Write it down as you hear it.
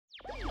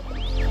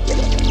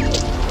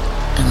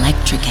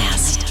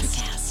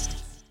Electricast.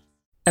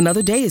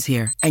 Another day is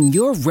here, and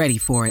you're ready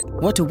for it.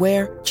 What to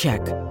wear?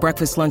 Check.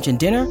 Breakfast, lunch, and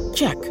dinner?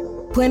 Check.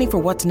 Planning for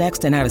what's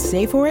next and how to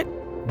save for it?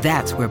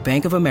 That's where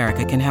Bank of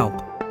America can help.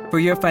 For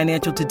your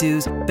financial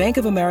to-dos, Bank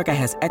of America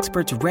has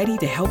experts ready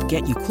to help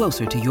get you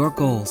closer to your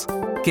goals.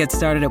 Get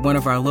started at one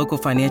of our local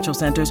financial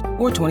centers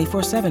or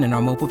 24/7 in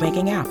our mobile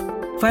banking app.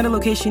 Find a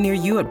location near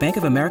you at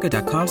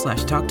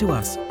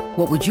bankofamerica.com/talktous.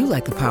 What would you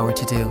like the power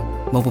to do?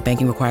 Mobile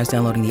banking requires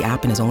downloading the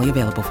app and is only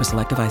available for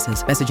select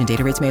devices. Message and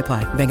data rates may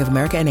apply. Bank of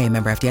America N.A.,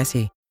 member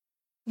FDIC.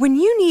 When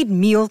you need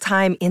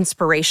mealtime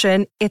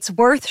inspiration, it's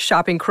worth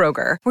shopping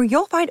Kroger, where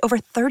you'll find over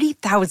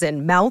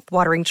 30,000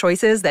 mouth-watering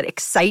choices that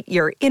excite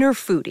your inner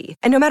foodie.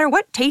 And no matter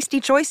what tasty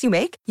choice you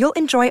make, you'll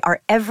enjoy our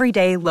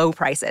everyday low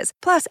prices,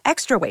 plus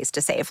extra ways to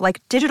save,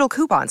 like digital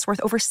coupons worth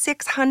over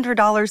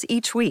 $600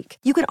 each week.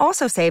 You can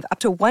also save up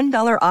to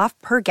 $1 off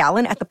per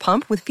gallon at the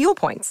pump with fuel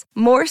points.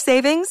 More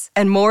savings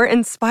and more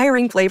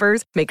inspiring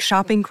flavors make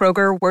shopping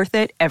Kroger worth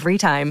it every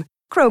time.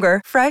 Kroger,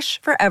 fresh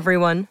for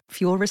everyone.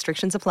 Fuel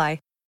restrictions apply.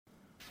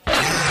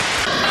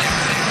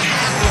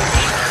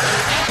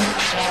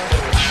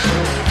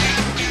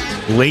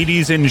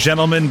 Ladies and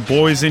gentlemen,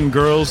 boys and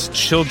girls,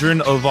 children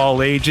of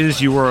all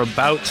ages, you are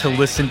about to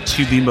listen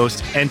to the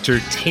most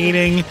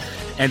entertaining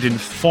and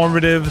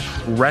informative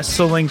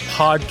wrestling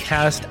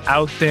podcast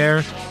out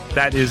there.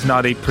 That is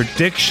not a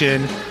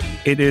prediction,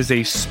 it is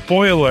a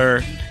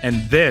spoiler,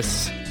 and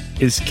this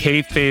is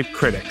Kayfabe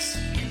Critics.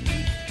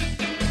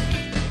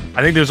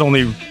 I think there's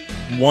only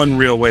one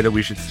real way that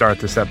we should start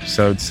this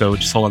episode, so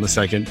just hold on a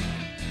second.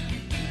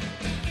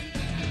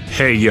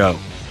 Hey, yo.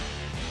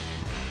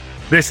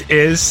 This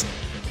is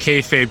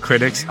Kayfabe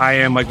Critics. I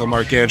am Michael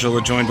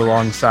Marcangelo, joined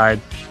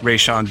alongside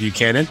Rayshawn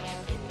Buchanan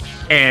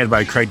and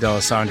by Craig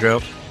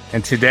D'Alessandro.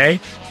 And today,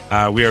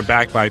 we are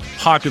back by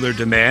popular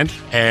demand,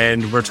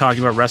 and we're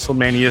talking about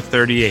Wrestlemania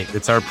 38.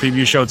 It's our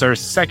preview show. It's our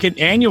second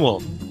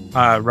annual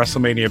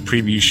Wrestlemania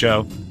preview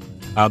show.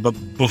 But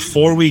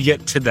before we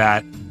get to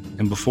that,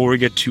 and before we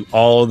get to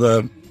all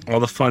the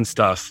fun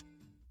stuff,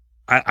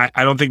 I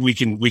don't think we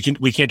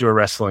can't do a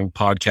wrestling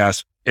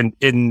podcast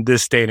in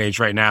this day and age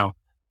right now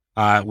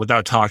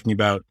without talking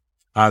about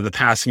the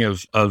passing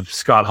of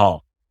Scott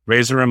Hall,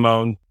 Razor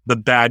Ramon, the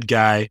bad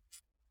guy,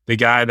 the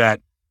guy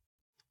that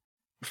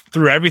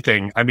through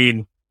everything. I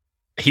mean,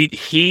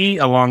 he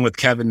along with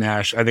Kevin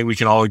Nash, I think we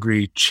can all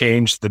agree,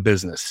 changed the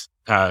business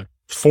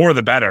for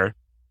the better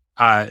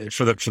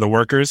for the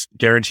workers,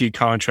 guaranteed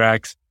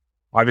contracts.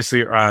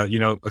 Obviously,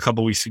 a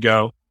couple weeks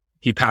ago,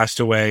 he passed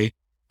away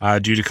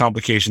due to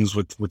complications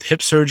with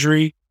hip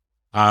surgery.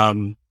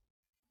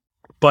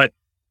 But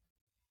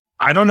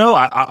I don't know.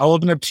 I'll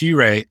open up to you,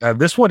 Ray.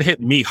 This one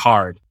hit me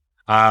hard.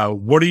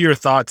 What are your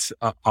thoughts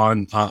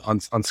on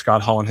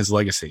Scott Hall and his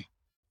legacy?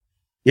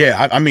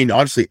 Yeah, I mean,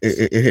 honestly,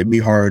 it hit me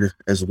hard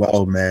as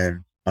well,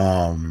 man.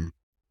 I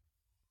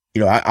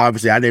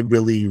didn't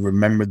really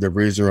remember the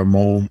Razor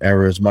Ramon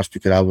era as much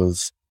because I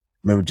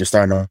remember just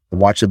starting to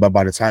watch it. But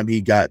by the time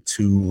he got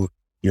to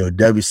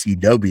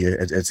WCW,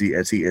 as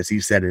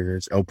he said in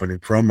his opening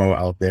promo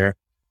out there,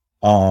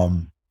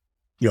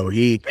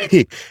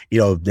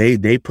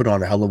 they put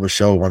on a hell of a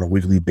show on a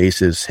weekly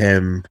basis.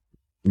 Him,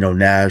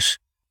 Nash,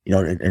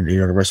 and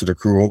the rest of the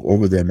crew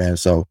over there, man.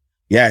 So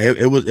yeah,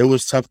 it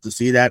was tough to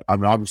see that. I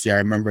mean, obviously, I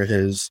remember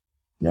his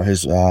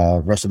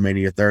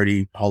WrestleMania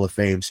 30 Hall of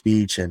Fame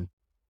speech, and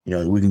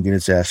we can get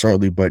into that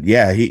shortly. But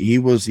yeah, he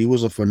was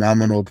a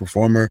phenomenal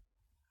performer.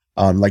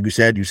 Like you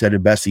said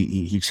it best.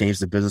 He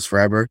changed the business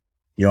forever.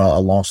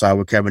 Alongside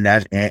with Kevin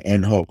Nash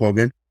and Hulk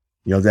Hogan.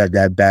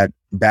 That bad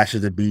Bash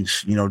at the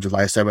Beach,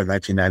 July 7th,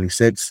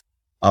 1996,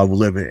 will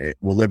live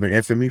in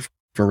infamy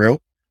for real.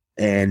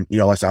 And,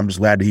 I'm just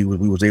glad that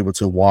we was able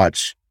to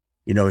watch,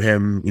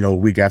 him,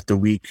 week after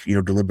week,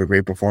 deliver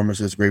great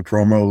performances, great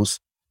promos.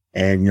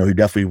 And, he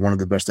definitely one of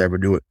the best to ever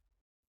do it.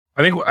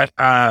 I think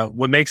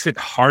what makes it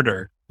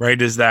harder,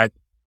 right, is that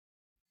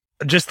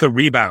just the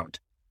rebound,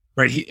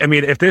 right?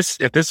 If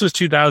this was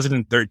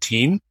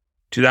 2013,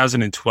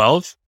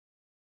 2012,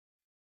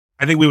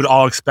 I think we would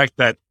all expect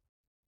that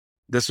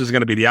this was going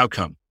to be the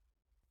outcome.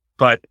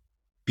 But,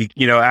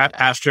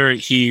 after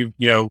he,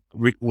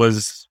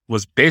 was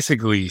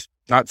basically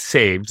not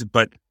saved,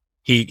 but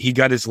he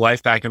got his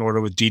life back in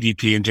order with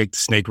DDP and Jake the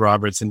Snake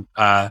Roberts. And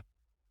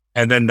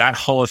then that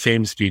Hall of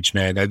Fame speech,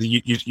 man,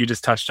 you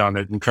just touched on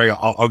it. And Craig,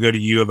 I'll go to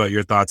you about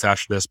your thoughts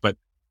after this. But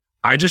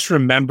I just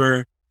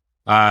remember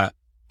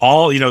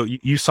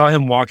you saw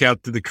him walk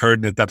out through the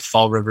curtain at that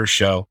Fall River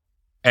show,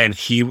 and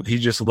he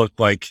just looked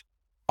like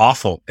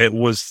awful. It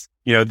was,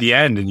 the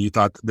end, and you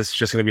thought this is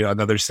just going to be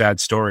another sad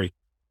story.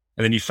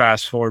 And then you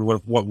fast forward,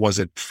 what was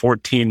it,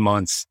 14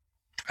 months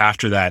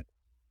after that.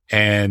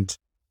 And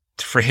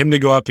for him to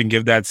go up and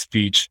give that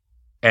speech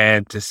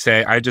and to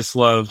say, I just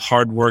love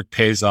hard work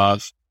pays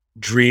off.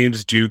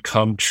 Dreams do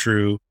come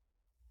true.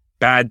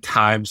 Bad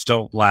times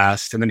don't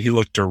last. And then he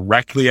looked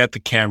directly at the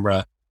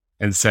camera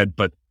and said,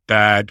 but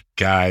bad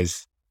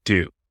guys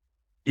do.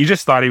 You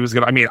just thought he was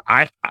going to,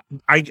 I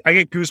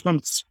get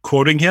goosebumps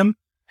quoting him.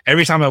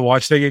 Every time I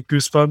watch it, I get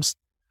goosebumps.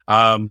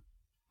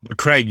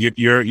 Craig,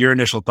 your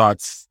initial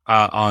thoughts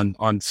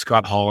on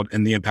Scott Hall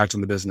and the impact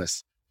on the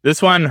business.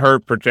 This one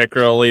hurt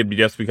particularly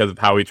just because of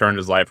how he turned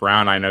his life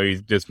around. I know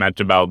you just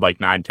mentioned about like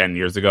 9-10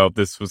 years ago. If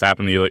this was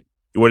happening, you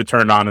would have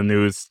turned on the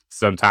news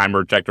sometime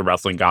or checked a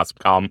wrestling gossip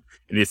column,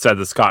 and he said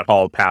that Scott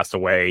Hall passed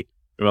away.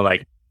 And we're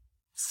like,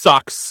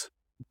 sucks.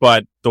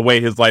 But the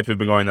way his life had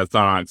been going, that's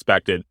not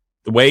unexpected.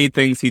 The way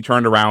things he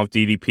turned around with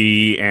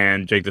DDP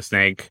and Jake the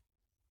Snake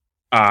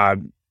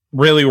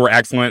really were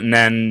excellent. And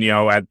then,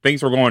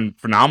 things were going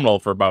phenomenal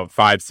for about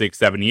 5, 6,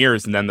 7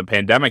 years. And then the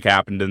pandemic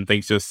happened and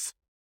things just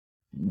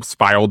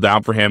spiraled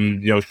down for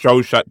him.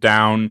 Shows shut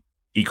down.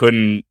 He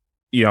couldn't,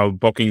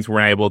 bookings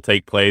weren't able to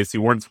take place. He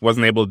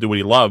wasn't able to do what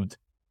he loved.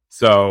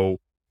 So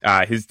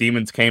his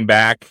demons came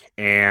back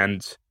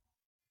and,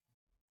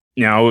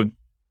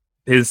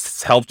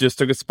 his health just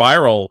took a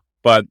spiral.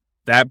 But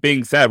that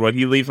being said, what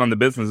he leaves on the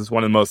business is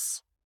one of the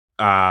most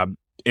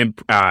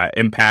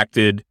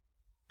impacted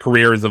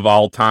careers of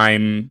all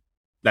time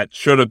that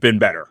should have been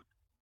better.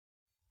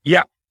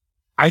 Yeah.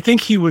 I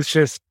think he was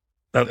just,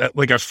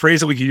 like a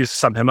phrase that we could use to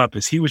sum him up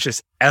is he was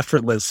just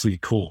effortlessly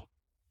cool.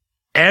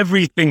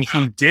 Everything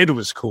he did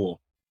was cool.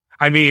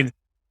 I mean,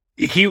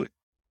 he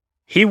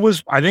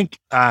was, I think,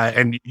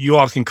 and you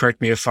all can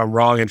correct me if I'm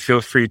wrong and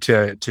feel free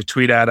to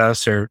tweet at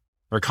us or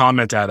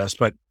comment at us,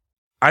 but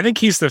I think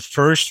he's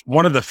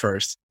one of the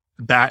first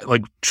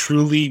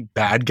truly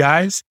bad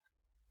guys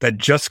that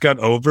just got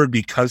over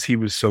because he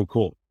was so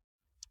cool.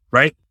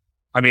 Right?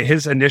 I mean,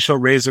 his initial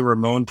Razor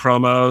Ramon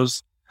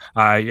promos,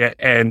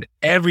 and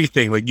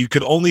everything, like you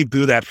could only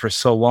do that for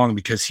so long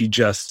because he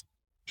just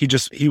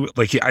oozed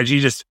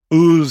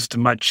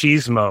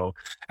machismo,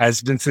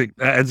 as Vince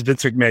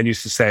McMahon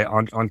used to say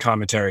on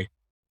commentary.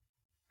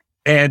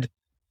 And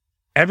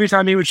every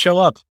time he would show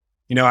up,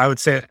 I would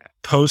say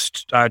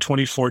post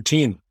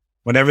 2014,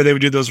 whenever they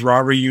would do those Raw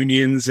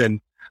reunions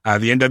and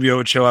the NWO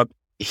would show up,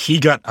 he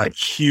got a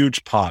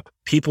huge pop.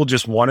 People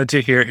just wanted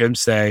to hear him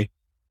say,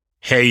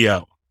 "Hey,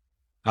 yo."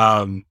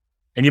 And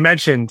you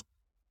mentioned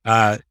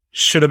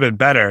should have been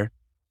better.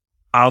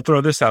 I'll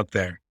throw this out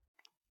there.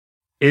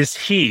 Is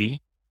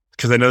he,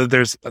 because I know that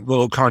there's a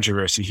little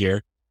controversy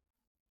here,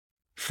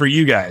 for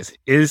you guys,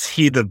 is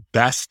he the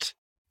best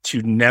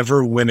to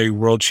never win a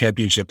world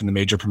championship in the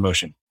major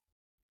promotion?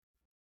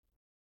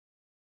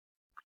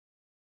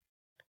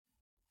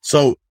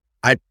 So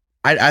I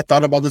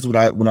thought about this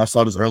when I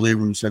saw this earlier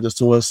when you said this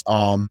to us.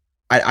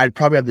 I'd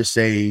probably have to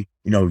say,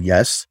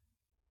 yes.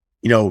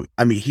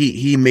 I mean,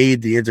 he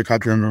made the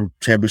Intercontinental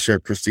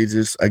Championship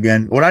prestigious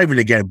again. Well, not even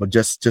again, but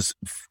just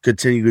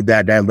continue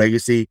that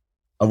legacy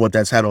of what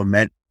that title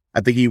meant.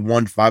 I think he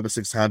won 5 or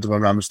 6 times, if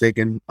I'm not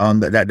mistaken,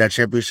 that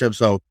championship.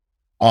 So,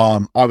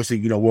 obviously,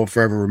 we'll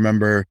forever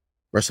remember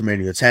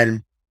WrestleMania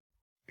 10.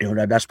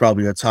 That's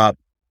probably a top.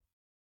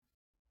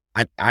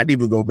 I'd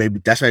even go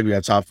that's maybe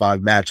a top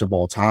 5 match of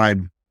all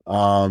time.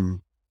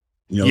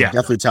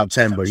 Definitely top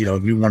 10. But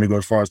if you want to go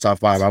as far as top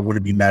 5, I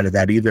wouldn't be mad at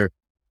that either.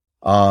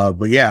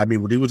 But yeah, I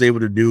mean, what he was able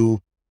to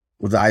do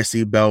with the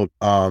IC belt,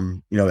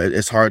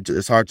 it's hard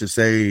to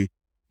say,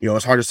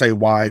 it's hard to say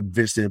why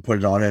Vince didn't put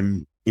it on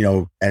him,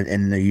 and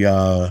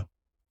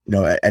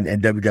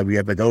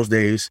WWF at those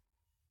days,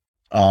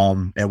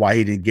 and why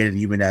he didn't get it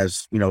even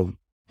as, a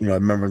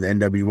member of the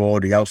NWO or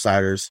the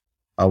Outsiders,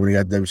 when he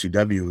got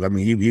WCW. I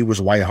mean, he was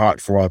white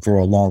hot for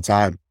a long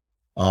time.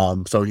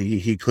 So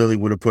he clearly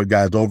would have put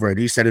guys over, and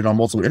he said it on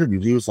multiple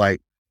interviews. He was like,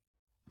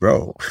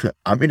 "Bro,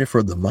 I'm in it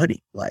for the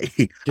money."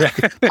 Like, yeah.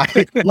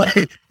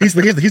 He's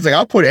like,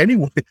 I'll put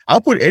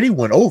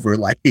anyone over.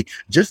 Like,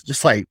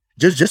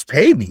 just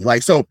pay me.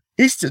 Like, so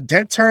he's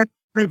that turn.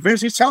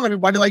 He's telling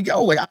everybody like,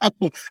 "Yo, like,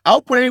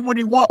 I'll put anyone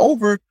you want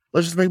over.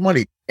 Let's just make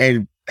money."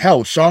 And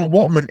hell, Sean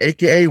Waltman,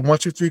 aka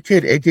 123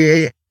 Kid,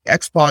 aka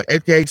X-Pac,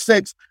 aka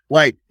Six,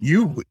 like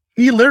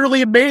he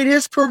literally made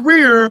his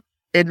career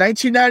in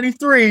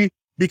 1993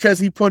 because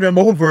he put him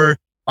over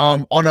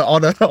on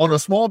a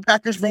small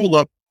package roll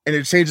up. And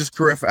it changed his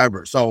career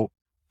forever. So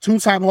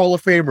 2-time Hall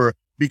of Famer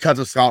because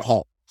of Scott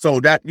Hall.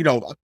 So that,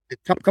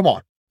 come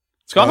on.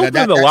 Scott Hall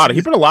did a lot.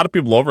 He put a lot of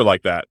people over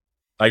like that.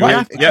 Like,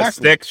 right, exactly.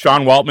 Sticks,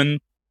 Sean Waltman.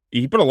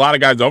 He put a lot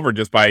of guys over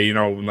just by,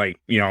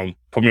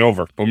 put me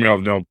over,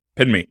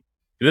 pin me.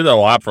 He did a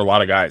lot for a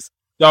lot of guys.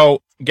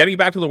 So getting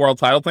back to the world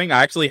title thing,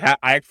 I actually,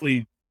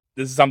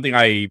 this is something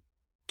I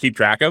keep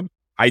track of.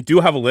 I do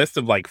have a list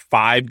of like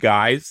 5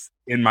 guys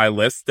in my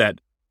list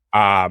that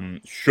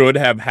should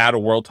have had a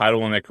world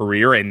title in their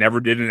career and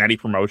never did in any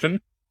promotion.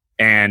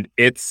 And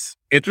it's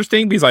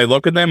interesting because I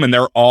look at them and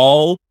they're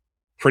all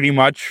pretty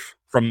much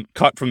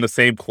cut from the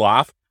same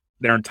cloth.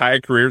 Their entire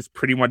careers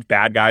pretty much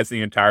bad guys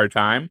the entire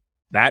time.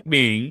 That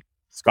being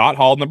Scott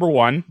Hall, number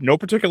 1, no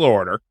particular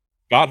order.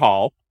 Scott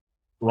Hall,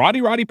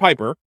 Roddy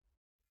Piper,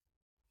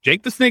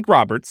 Jake the Snake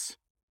Roberts,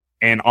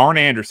 and Arn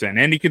Anderson.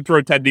 And you can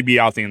throw Ted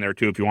DiBiase in there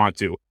too if you want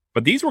to.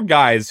 But these were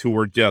guys who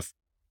were just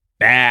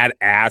bad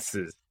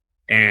asses.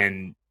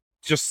 And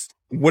just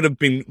would have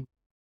been,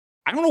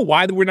 I don't know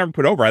why they were never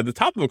put over. At the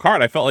top of the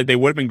card, I felt like they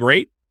would have been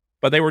great,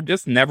 but they were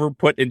just never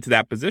put into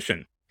that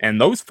position. And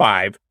those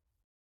 5,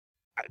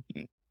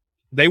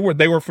 they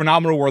were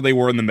phenomenal where they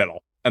were in the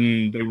middle,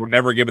 and they were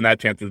never given that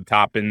chance at the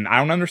top. And I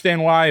don't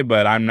understand why,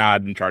 but I'm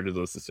not in charge of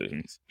those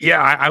decisions.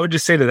 Yeah, I would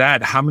just say to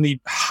that, how many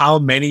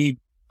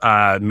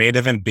main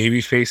event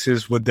baby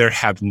faces would there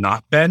have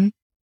not been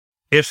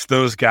if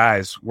those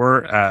guys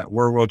were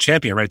world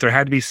champion, right? There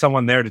had to be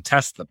someone there to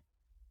test them.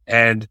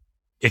 And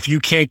if you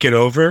can't get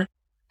over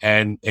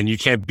and you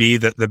can't be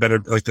the better,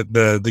 like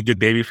the good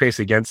baby face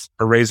against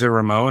a Razor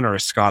Ramon or a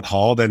Scott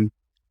Hall, then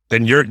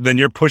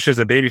your push as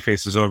a baby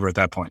face is over at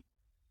that point.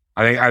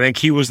 I think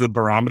he was the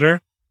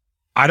barometer.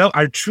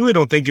 I truly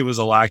don't think it was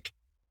a lack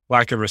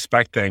of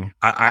respect thing.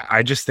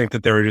 I just think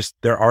that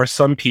there are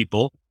some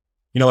people,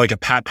 like a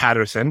Pat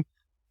Patterson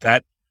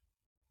that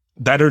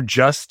are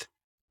just,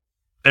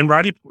 and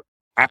Roddy,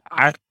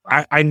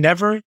 I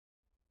never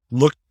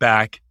looked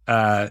back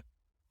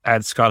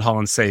at Scott Hall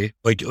and say,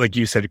 like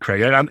you said, Craig,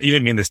 you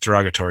didn't mean this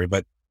derogatory,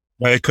 but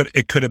it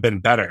could have been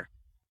better.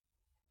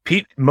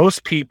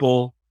 Most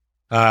people,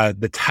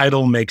 the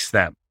title makes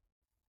them.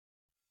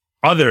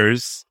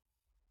 Others,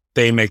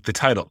 they make the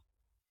title.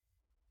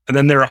 And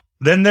then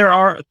there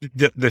are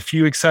the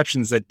few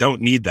exceptions that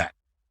don't need that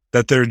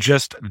they're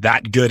just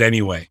that good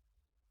anyway.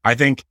 I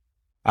think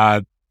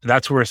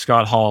that's where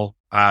Scott Hall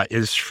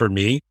is for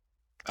me.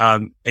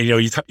 And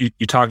you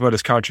talk about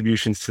his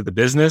contributions to the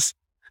business,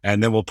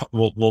 and then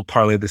we'll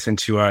parlay this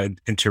into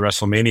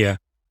WrestleMania. I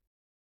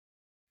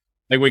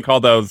think we call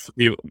those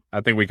people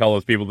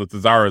the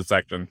Cesaro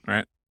section,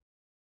 right?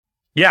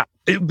 Yeah,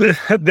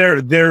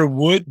 there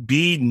would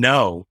be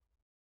no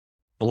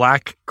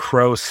Black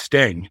Crow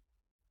Sting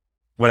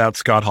without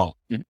Scott Hall.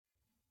 Mm-hmm.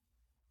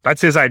 That's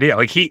his idea.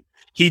 Like he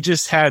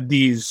just had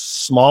these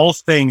small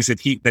things that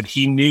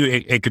he knew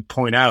it could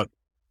point out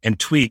and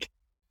tweak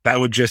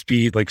that would just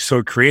be like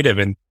so creative.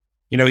 And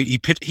he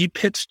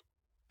pitched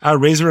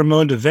Razor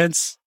Ramon to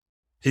Vince.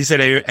 He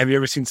said, "Hey, have you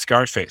ever seen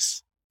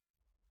Scarface?"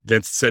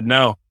 Vince said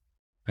no,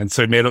 and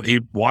so he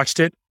watched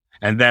it,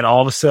 and then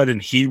all of a sudden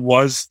he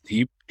was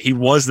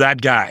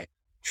that guy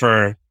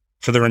for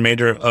the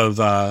remainder of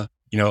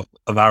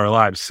our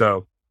lives.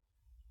 So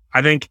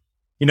I think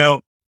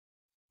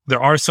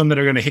there are some that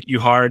are going to hit you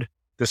hard.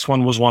 This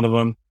one was one of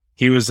them.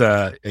 He was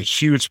a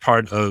huge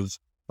part of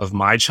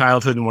my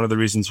childhood, and one of the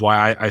reasons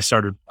why I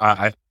started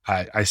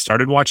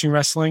watching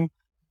wrestling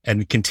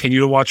and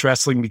continue to watch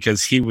wrestling,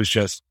 because he was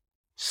just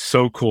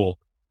so cool.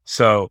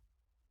 So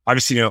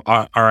obviously,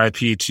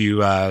 RIP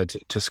to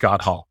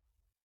Scott Hall.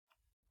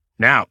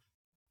 Now,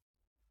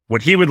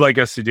 what he would like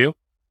us to do,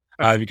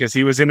 because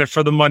he was in it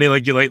for the money,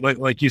 like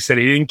you said,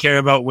 he didn't care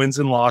about wins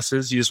and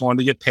losses. He just wanted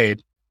to get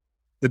paid.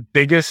 The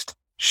biggest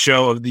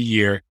show of the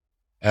year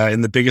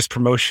and the biggest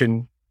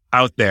promotion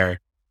out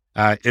there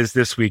is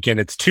this weekend.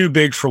 It's too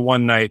big for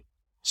one night.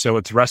 So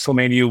it's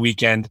WrestleMania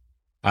weekend,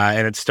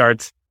 and it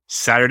starts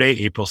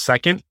Saturday, April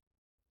 2nd.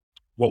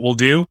 What we'll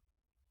do,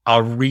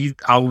 I'll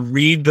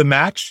read the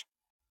match.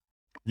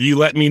 You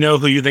let me know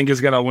who you think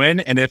is going to win.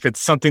 And if it's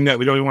something that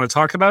we don't even want to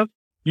talk about,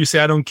 you say,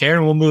 I don't care,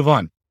 and we'll move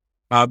on.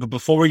 But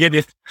before we get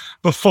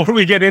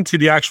into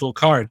the actual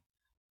card,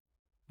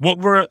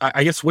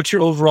 what's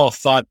your overall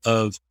thought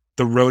of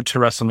the road to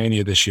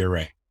WrestleMania this year,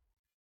 Ray?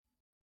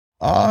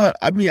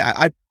 I mean,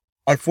 I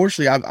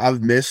unfortunately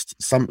I've missed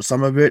some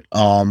of it.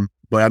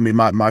 But I mean,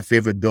 my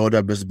favorite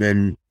build-up has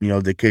been,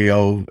 the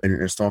KO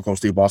and Stone Cold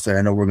Steve Austin.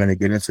 I know we're going to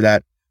get into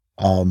that.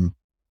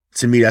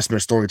 To me, that's been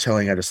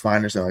storytelling at its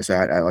finest. And like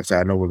I said,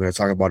 I know we're going to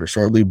talk about it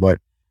shortly, but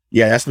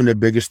yeah, that's been the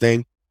biggest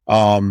thing.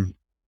 And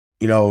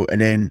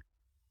then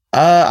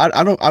I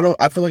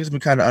feel like it's been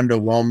kind of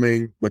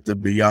underwhelming with the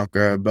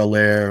Bianca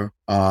Belair,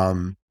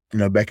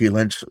 Becky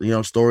Lynch,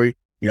 story.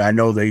 I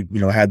know they,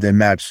 had their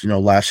match,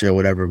 last year or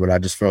whatever, but I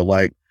just felt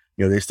like,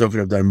 they still could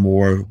have done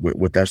more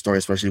with that story,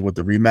 especially with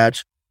the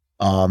rematch.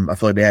 I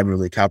feel like they haven't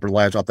really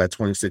capitalized off that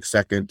 26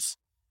 seconds,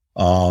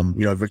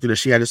 victory that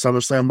she had at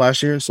SummerSlam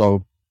last year.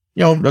 So,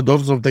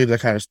 those are some things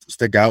that kind of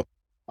stick out.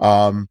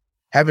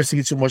 Haven't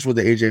seen too much with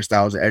the AJ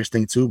Styles and Edge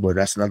thing too, but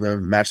that's another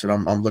match that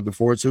I'm looking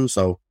forward to.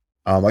 So,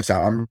 like I said,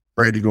 I'm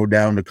ready to go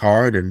down the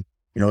card and,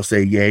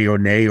 say yay or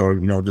nay, or,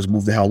 just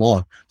move the hell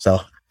on. So,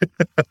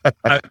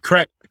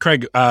 Craig,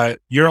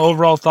 your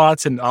overall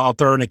thoughts, and I'll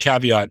throw in a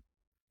caveat.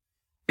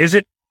 Is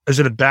it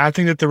a bad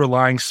thing that they're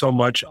relying so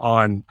much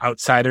on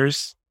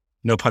outsiders,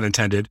 no pun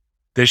intended,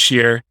 this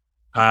year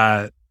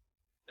to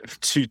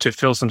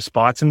fill some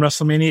spots in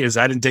WrestleMania? Is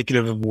that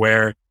indicative of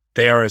where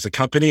they are as a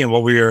company, and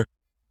what were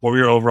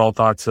your overall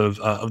thoughts of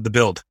the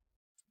build?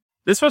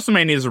 This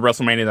WrestleMania is a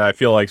WrestleMania that I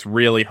feel like is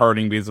really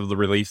hurting because of the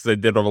releases they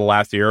did over the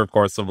last year. Of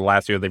course, over the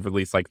last year, they've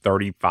released like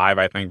 35,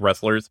 I think,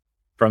 wrestlers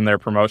from their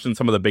promotion.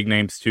 Some of the big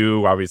names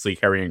too, obviously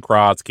Karrion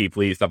Kross, Keith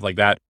Lee, stuff like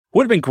that.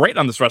 Would have been great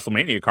on this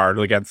WrestleMania card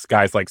against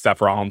guys like Seth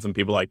Rollins and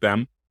people like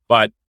them.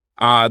 But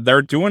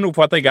they're doing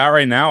what they got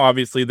right now.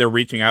 Obviously, they're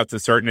reaching out to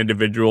certain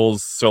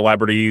individuals,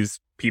 celebrities,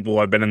 people who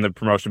have been in the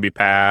promotion,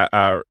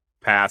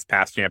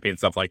 past champions,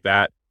 stuff like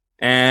that.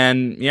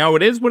 And,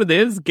 it is what it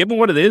is. Given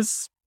what it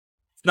is,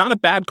 it's not a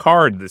bad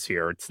card this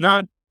year. It's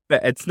not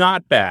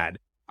bad.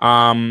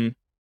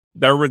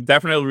 They're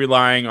definitely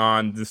relying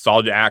on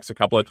nostalgia acts a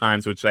couple of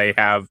times, which they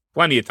have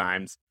plenty of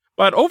times.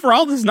 But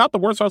overall, this is not the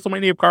worst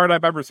WrestleMania card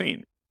I've ever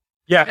seen.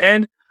 Yeah,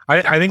 and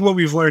I think what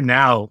we've learned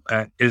now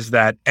is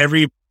that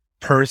every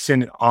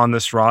person on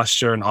this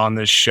roster and on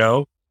this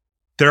show,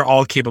 they're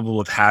all capable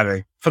of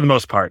having, for the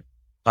most part,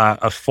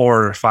 a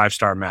 4 or 5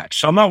 star match.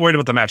 So I'm not worried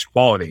about the match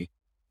quality.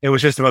 It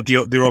was just about the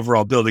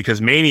overall build,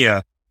 because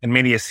Mania and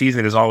Mania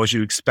season is always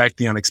you expect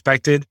the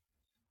unexpected.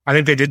 I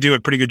think they did do a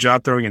pretty good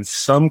job throwing in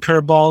some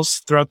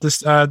curveballs throughout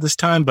this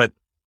time, but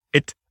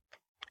it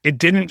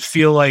didn't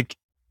feel like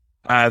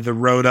the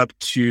road up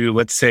to,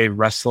 let's say,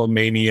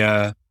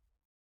 WrestleMania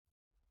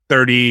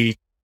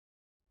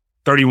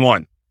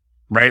 31,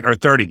 right? Or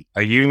 30.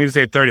 You need to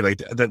say 30, like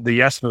the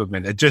Yes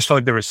Movement. It just felt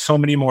like there were so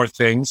many more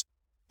things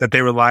that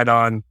they relied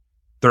on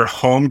their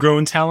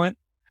homegrown talent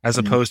as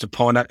opposed to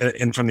pulling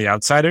in from the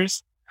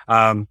outsiders.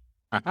 Even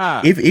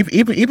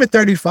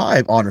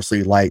 35,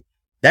 honestly, like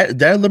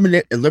that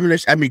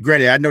elimination. I mean,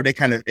 granted, I know it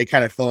kind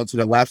of fell into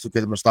the laps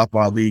because Mustafa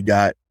Ali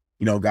got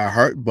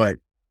hurt, but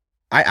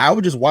I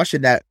was just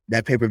watching that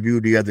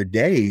pay-per-view the other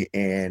day,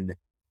 and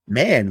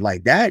man,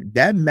 like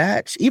that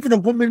match, even the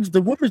women's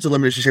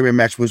elimination champion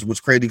match was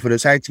crazy for the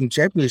tag team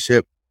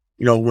championship.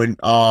 When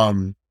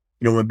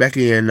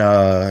Becky and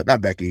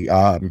not Becky,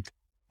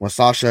 when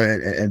Sasha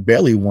and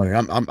Bailey won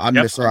it. I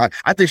miss her.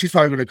 I think she's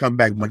probably going to come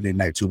back Monday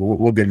night too, but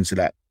we'll get into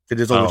that.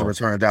 There's always a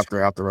return after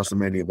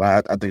WrestleMania,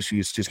 but I think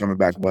she's coming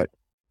back. But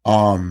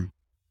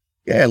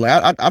yeah,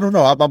 like I don't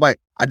know. I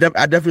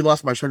definitely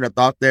lost my train of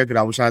thought there because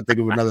I was trying to think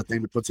of another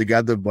thing to put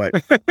together. But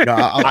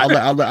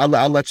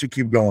I'll let you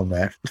keep going,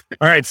 man.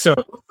 All right. So,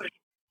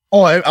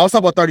 I was talking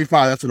about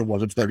 35. That's what it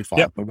was. It's 35.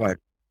 Yep. But go ahead.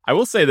 I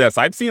will say this: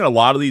 I've seen a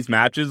lot of these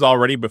matches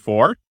already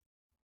before,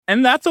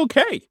 and that's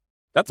okay.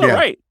 That's all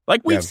right.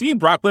 Like we've seen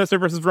Brock Lesnar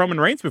versus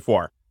Roman Reigns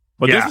before,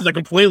 but this is a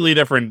completely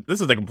different.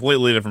 This is a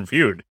completely different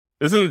feud.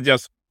 This isn't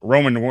just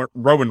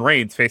Roman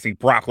Reigns facing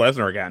Brock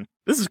Lesnar again.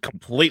 This is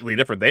completely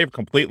different. They have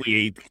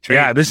completely changed.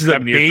 Yeah, this is a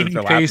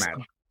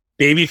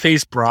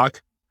babyface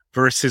Brock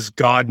versus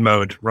God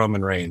mode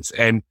Roman Reigns,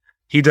 and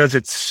he does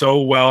it so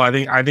well.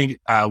 I think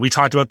we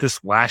talked about this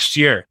last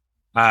year.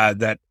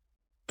 That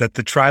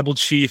the tribal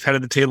chief, head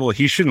of the table,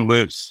 he shouldn't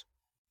lose.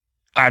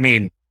 I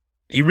mean,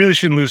 he really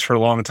shouldn't lose for a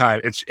long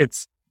time.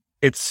 It's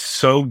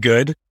so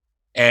good,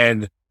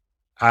 and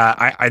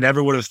I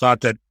never would have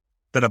thought that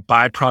a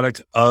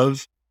byproduct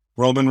of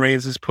Roman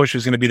Reigns' push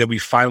is going to be that we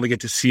finally get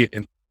to see it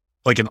in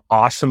like an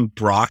awesome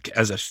Brock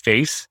as a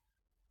face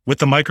with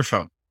the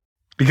microphone,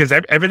 because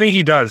everything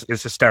he does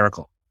is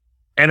hysterical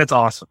and it's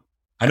awesome.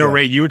 I know,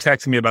 Ray, you were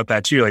texting me about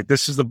that too. Like,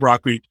 this is the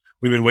Brock we've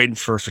been waiting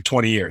for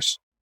 20 years.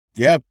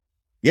 Yeah.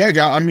 Yeah.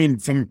 I mean,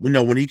 from,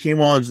 when he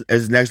came on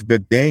as the next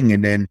big thing,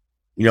 and then,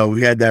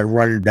 we had that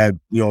run that,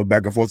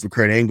 back and forth with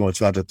Kurt Angle in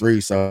 2003.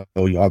 So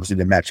obviously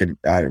the match in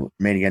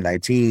Mania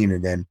 19,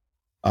 and then,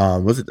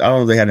 was it? I don't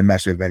know if they had a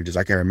match of advantages.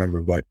 I can't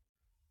remember, but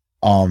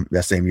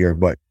that same year.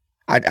 But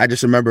I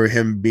just remember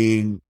him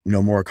being,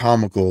 more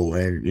comical,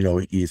 and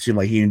he seemed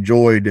like he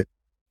enjoyed,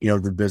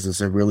 the business,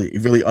 and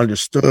really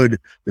understood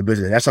the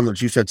business. That's something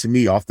that you said to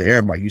me off the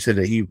air, Mike. You said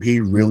that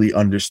he really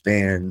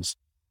understands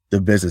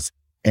the business,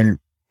 and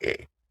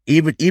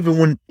even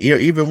when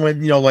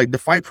like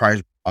the Fight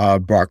Prize,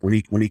 Brock, when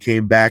he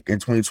came back in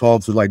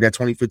 2012 to like that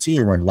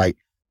 2015 run, like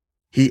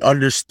he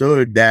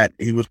understood that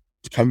he was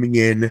coming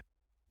in.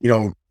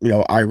 And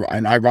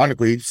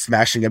ironically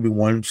smashing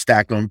everyone,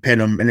 stack them, pin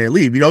them, and then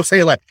leave.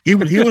 Saying like he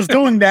was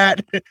doing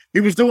that.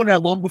 He was doing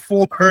that long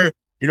before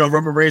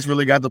Roman Reigns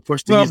really got the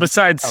push.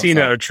 Besides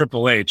Cena or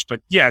Triple H, but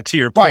yeah, to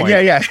your point,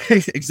 right? Yeah,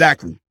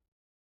 exactly.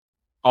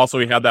 Also,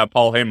 he had that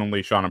Paul Heyman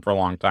leash on him for a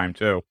long time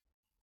too.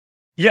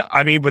 Yeah,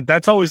 I mean, but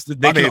that's always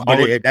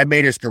that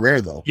made his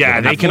carear though. Yeah,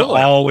 they can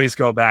always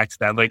go back to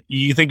that. Like,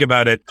 you think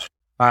about it,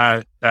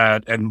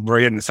 and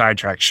we're getting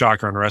sidetracked.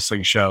 Shocker on a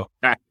wrestling show.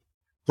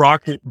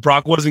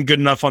 Brock wasn't good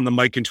enough on the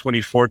mic in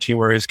 2014,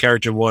 where his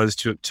character was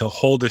to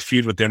hold a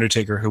feud with The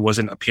Undertaker, who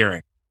wasn't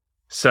appearing.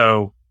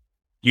 So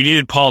you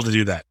needed Paul to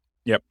do that.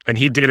 Yep. And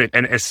he did it.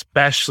 And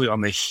especially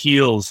on the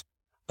heels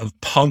of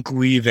Punk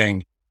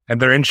leaving, and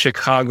they're in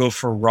Chicago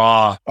for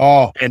Raw.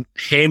 Oh, and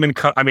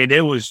Heyman, I mean,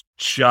 it was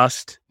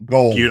just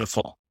gold.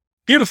 Beautiful.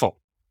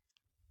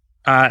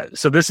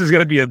 So this is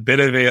going to be a bit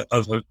of a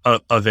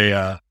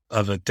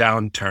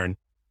downturn.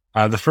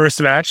 The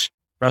first match,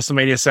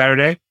 WrestleMania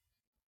Saturday.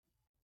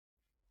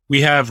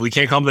 We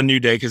can't call them the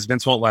New Day because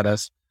Vince won't let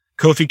us.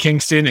 Kofi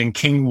Kingston and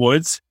King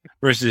Woods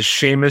versus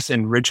Sheamus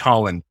and Ridge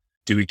Holland.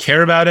 Do we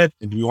care about it?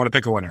 And do we want to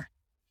pick a winner?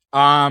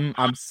 I'm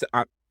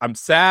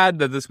sad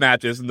that this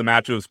match isn't the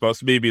match it was supposed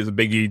to be because of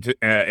Big E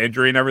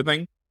injury and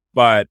everything.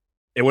 But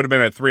it would have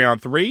been a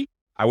 3-on-3.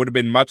 I would have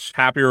been much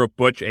happier with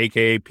Butch,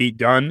 aka Pete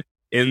Dunne,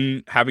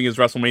 in having his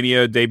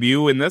WrestleMania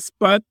debut in this.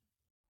 But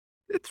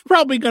it's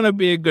probably going to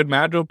be a good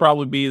match. It'll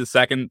probably be the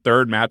second,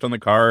 third match on the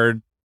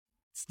card.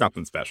 It's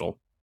nothing special.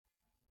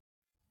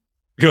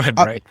 Go ahead,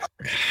 Bray.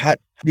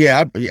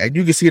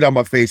 You can see it on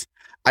my face.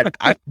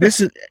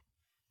 This is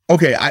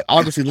okay. I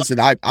obviously listen.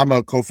 I'm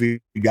a Kofi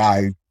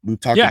guy. We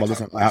talked about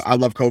this. I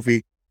love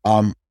Kofi.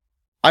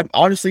 I'm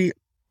honestly,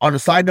 on a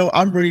side note,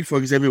 I'm ready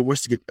for Xavier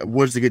Woods to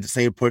get the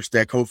same push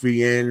that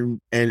Kofi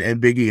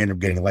and Big E end up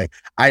getting. Like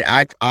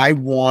I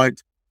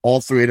want all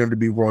three of them to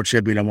be world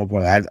champion at one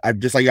point. I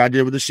just like I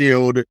did with the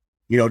Shield.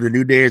 You know, the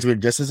New Day has been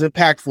just as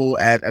impactful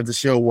as the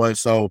Shield was.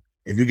 So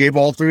if you gave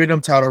all three of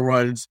them title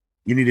runs,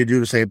 you need to do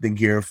the same thing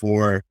here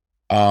for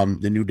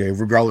the New Day,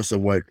 regardless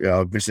of what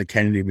Vincent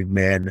Kennedy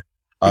McMahon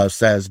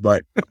says.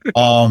 But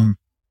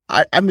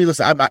I mean,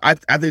 listen, I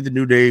think the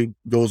New Day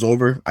goes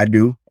over. I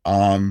do.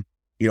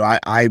 You know,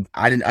 I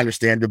didn't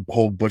understand the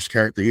whole Butch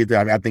character either.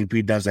 I mean, I think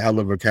Pete Dunne's a hell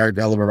of a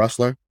character, hell of a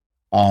wrestler.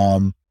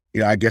 You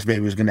know, I guess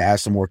maybe he's going to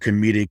add some more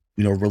comedic,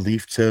 you know,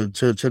 relief to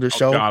the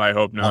show. God, I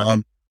hope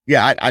not.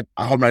 Yeah,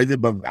 I hope not either.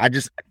 But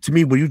to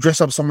me, when you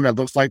dress up someone that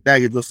looks like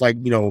that, it looks like,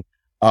 you know,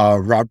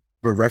 Robert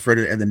Redford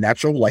and The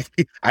Natural. Like,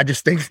 I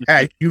just think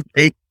that you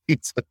think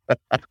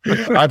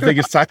I think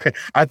it's time.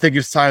 I think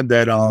it's time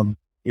that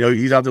you know,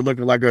 he's out there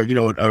looking like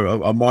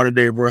a modern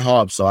day Roy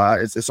Hobbs. So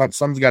it's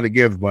something's got to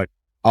give. But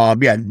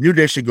yeah, New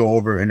Day should go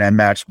over in that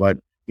match. But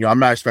you know, I'm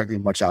not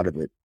expecting much out of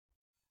it.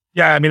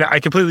 Yeah, I mean, I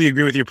completely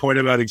agree with your point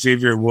about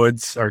Xavier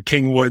Woods or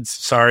King Woods.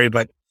 Sorry,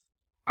 but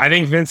I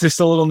think Vince is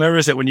still a little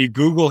nervous that when you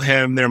Google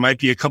him, there might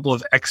be a couple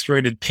of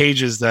X-rated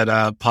pages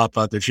that pop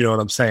up, if you know what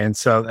I'm saying.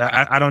 So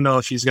I don't know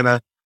if he's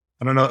gonna.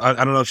 I don't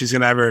know if he's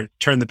gonna ever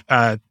turn the.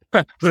 I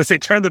was gonna say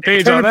turn the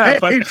page on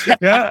that,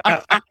 but yeah.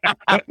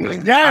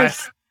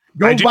 Yes,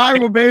 go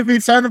viral, baby.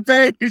 Turn the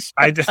page.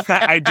 I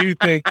do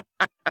think.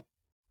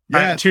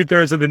 Yeah,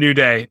 2/3 of the New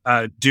Day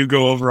do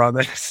go over on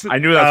this. I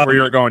knew that's where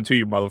you were going to,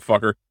 you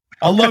motherfucker.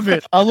 I love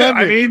it. I love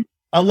it. I mean,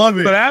 I love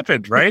it. What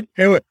happened, right?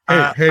 Hey, yo.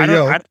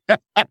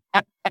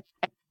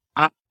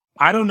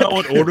 I don't know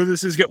what order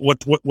this is.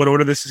 What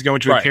order this is going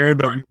to appear in,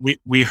 but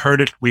we heard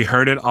it. We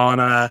heard it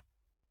on.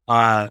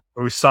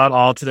 We saw it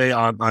all today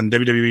on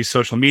WWE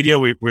social media.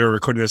 We were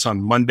recording this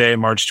on Monday,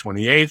 March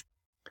 28th.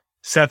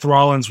 Seth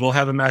Rollins will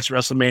have a match at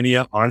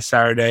WrestleMania on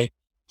Saturday.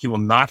 He will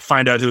not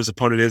find out who his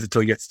opponent is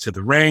until he gets to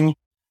the ring.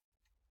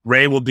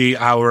 Ray will be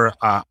our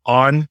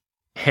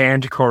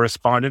on-hand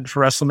correspondent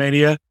for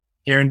WrestleMania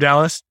here in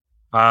Dallas.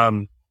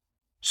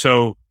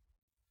 So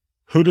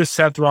who does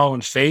Seth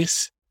Rollins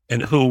face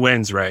and who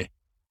wins, Ray?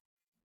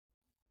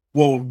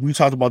 Well, we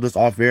talked about this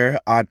off air.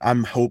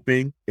 I'm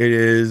hoping it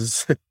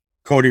is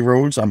Cody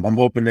Rhodes. I'm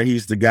hoping that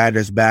he's the guy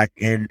that's back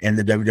in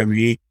the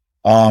WWE.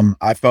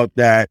 I felt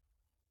that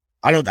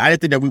I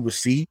didn't think that we would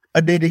see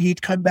a day that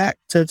he'd come back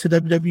to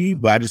WWE,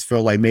 but I just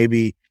feel like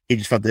maybe he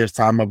just felt that his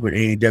time up with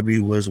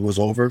AEW was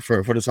over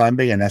for the time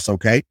being, and that's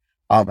okay.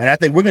 And I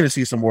think we're going to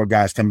see some more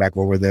guys come back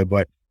over there.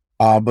 But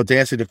to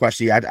answer the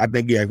question, I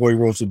think Cody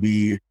Rhodes would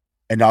be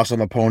an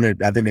awesome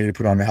opponent. I think they need to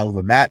put on a hell of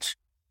a match.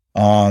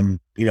 You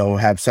know,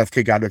 have Seth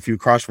kick out a few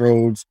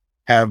crossroads,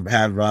 have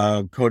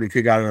Cody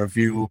kick out a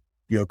few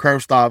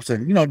curve stops,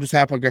 and just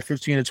have like a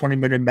 15 to 20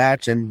 minute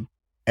match and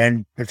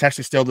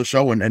potentially steal the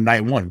show in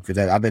night one, because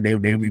I think they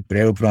would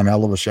put on a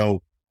hell of a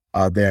show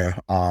there.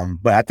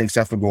 But I think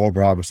Seth will go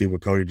over obviously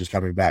with Cody just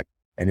coming back,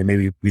 and then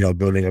maybe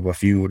building up a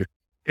feud,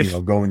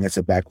 going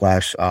into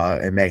Backlash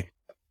in May.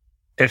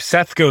 If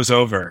Seth goes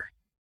over,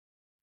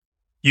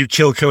 you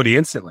kill Cody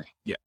instantly.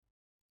 Yeah,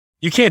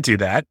 you can't do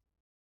that.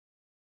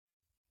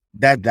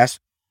 That's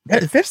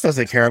Vince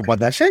doesn't care about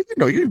that shit.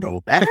 You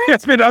know that.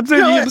 It's been up to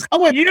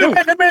you.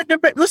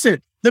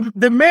 Listen,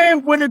 the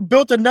man went and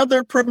built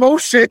another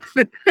promotion,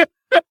 and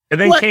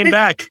then came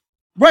back.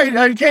 Right,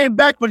 and came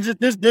back, but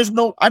there's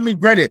no. I mean,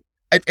 granted,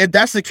 if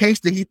that's the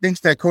case, that he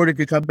thinks that Cody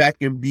could come back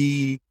and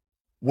be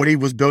what he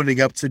was building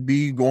up to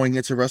be going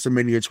into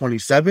WrestleMania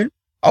 27.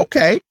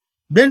 Okay,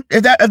 then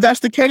if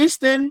that's the case,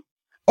 then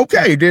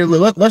okay, then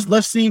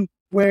let's see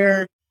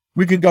where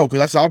we can go, because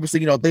that's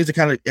obviously things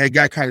that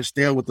got kind of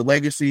stale with the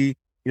legacy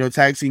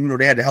tag team.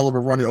 They had a hell of a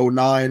run in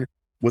 2009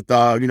 with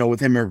with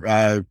him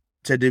and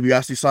Ted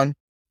DiBiase's son.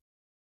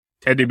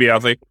 Ted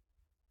DiBiase.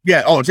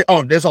 Yeah.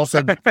 Oh, there's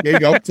also there you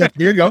go. There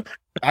you go.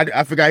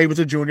 I forgot he was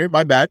a junior.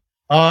 My bad.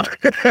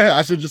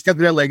 I should just kept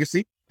that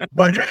legacy.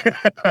 But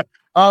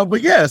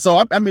yeah.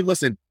 So I mean,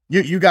 listen,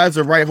 you guys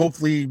are right.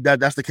 Hopefully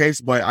that's the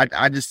case. But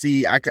I just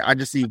see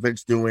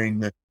Vince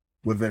doing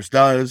what Vince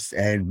does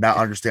and not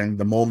understanding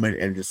the moment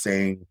and just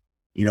saying,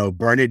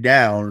 burn it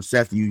down,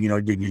 Seth.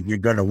 You're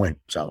gonna win.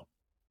 So.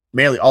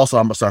 Mainly, also,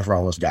 I'm a Seth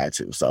Rollins guy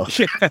too. So,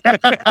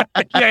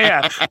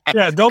 yeah.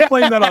 Don't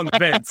blame that on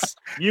Vince.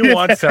 You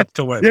want Seth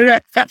to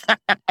win.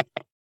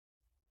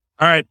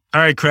 All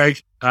right,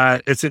 Craig.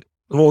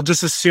 We'll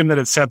just assume that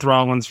it's Seth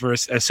Rollins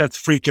versus Seth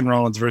freaking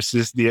Rollins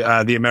versus the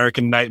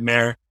American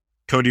Nightmare,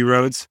 Cody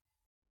Rhodes.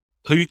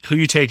 Who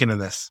you taking in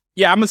this?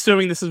 Yeah, I'm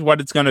assuming this is what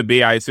it's going to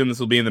be. I assume this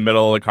will be in the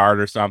middle of the card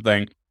or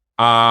something.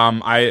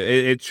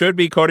 It should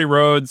be Cody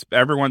Rhodes.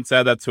 Everyone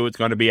said that's who it's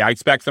going to be. I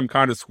expect some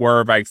kind of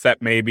swerve. I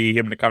expect maybe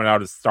him to come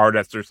out as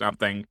Stardust or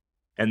something,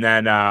 and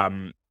then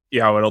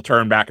it'll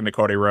turn back into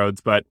Cody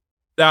Rhodes. But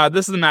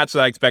this is a match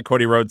that I expect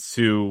Cody Rhodes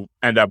to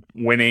end up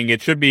winning.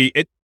 This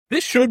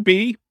should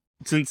be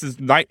since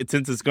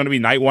it's going to be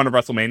night one of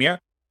WrestleMania.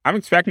 I'm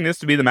expecting this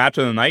to be the match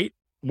of the night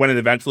when it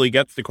eventually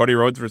gets to Cody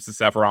Rhodes versus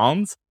Seth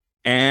Rollins.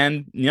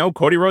 And,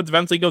 Cody Rhodes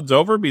eventually goes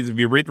over because if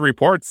you read the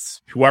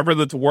reports, whoever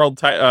the world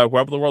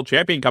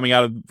champion coming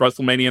out of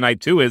WrestleMania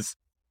Night 2 is,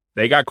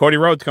 they got Cody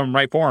Rhodes coming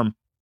right for him.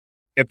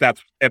 If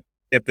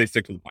they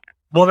stick to the plan.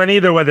 Well, then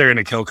either way, they're going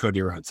to kill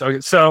Cody Rhodes.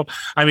 Okay, so,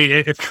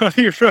 if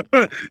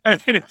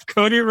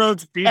Cody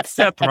Rhodes beats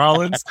Seth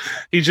Rollins,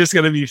 he's just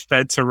going to be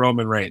fed to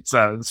Roman Reigns.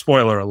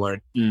 Spoiler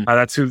alert.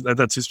 That's who's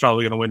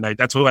probably going to win night.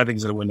 That's who I think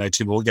is going to win night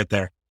 2, but we'll get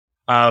there.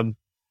 I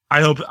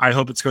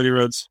hope it's Cody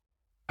Rhodes.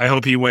 I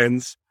hope he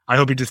wins. I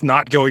hope he does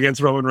not go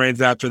against Roman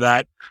Reigns after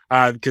that,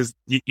 because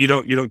you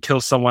don't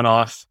kill someone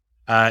off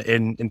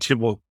in 2.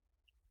 Well,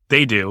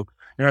 they do.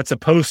 You're not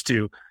supposed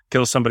to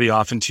kill somebody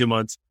off in 2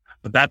 months,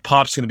 but that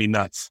pop's going to be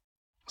nuts.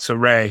 So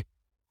Ray,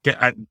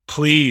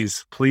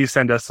 please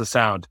send us the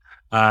sound,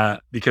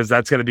 because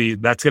that's going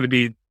to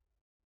be,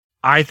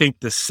 I think,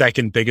 the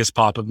second biggest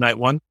pop of night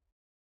 1.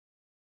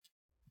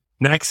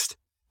 Next,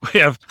 we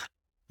have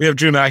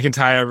Drew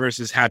McIntyre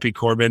versus Happy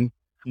Corbin.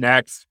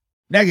 Next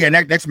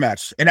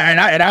match. And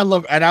I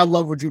love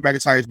what Drew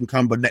McIntyre has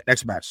become, but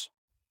next match.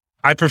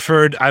 I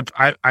preferred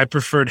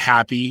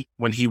Happy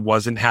when he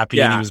wasn't happy.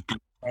 Yeah.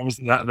 And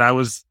that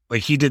was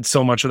like, he did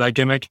so much of that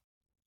gimmick.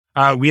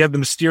 We have the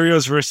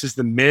Mysterios versus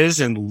the Miz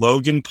and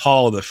Logan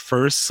Paul, the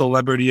first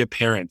celebrity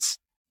appearance.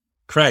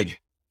 Craig.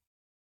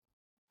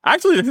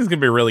 Actually, this is going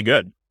to be really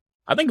good.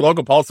 I think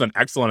Logan Paul's been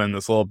excellent in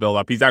this little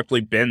build-up. He's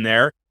actually been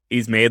there.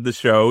 He's made the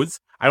shows.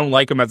 I don't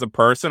like him as a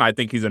person. I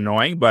think he's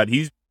annoying, but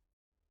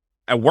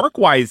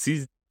work-wise,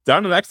 he's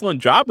done an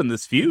excellent job in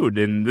this feud,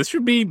 and this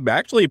should be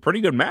actually a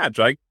pretty good match.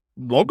 Like,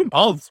 Logan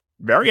Paul's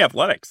very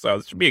athletic, so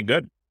this should be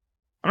I'm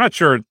not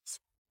sure it's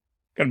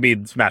going to be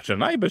this match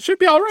tonight, but it should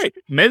be all right.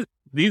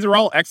 These are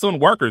all excellent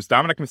workers.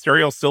 Dominic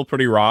Mysterio's still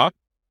pretty raw,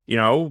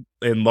 and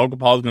Logan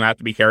Paul's going to have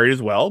to be carried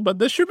as well, but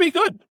this should be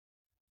good.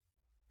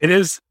 It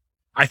is.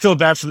 I feel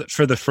bad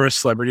for the first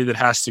celebrity that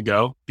has to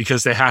go,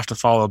 because they have to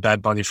follow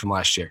Bad Bunny from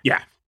last year.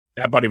 Yeah,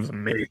 Bad Bunny was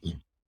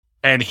amazing.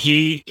 And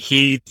he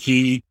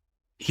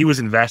was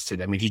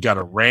invested. I mean, he got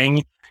a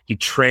ring, he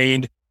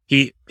trained,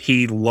 he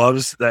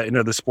loves that,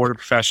 the sport of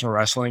professional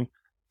wrestling.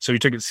 So he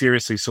took it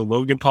seriously. So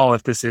Logan Paul,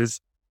 if this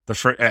is the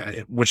first,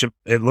 which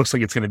it looks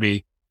like it's going to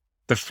be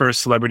the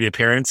first celebrity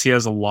appearance, he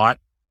has a lot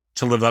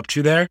to live up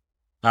to there.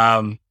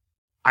 I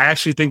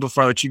actually think,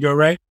 before I let you go,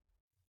 Ray,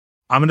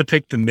 I'm going to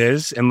pick the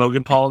Miz and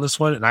Logan Paul in this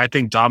one, and I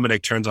think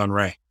Dominic turns on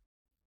Ray.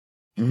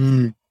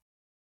 I'm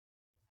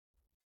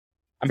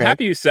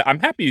happy you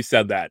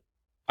said that.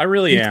 I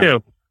really am.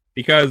 Too.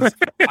 Because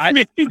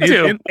Me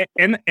too.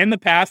 In the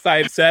past,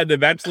 I've said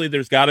eventually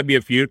there's got to be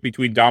a feud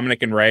between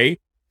Dominic and Ray,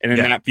 and in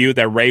that feud,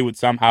 that Ray would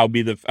somehow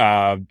be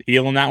the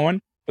heel in that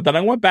one. But then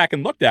I went back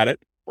and looked at it.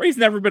 Ray's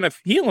never been a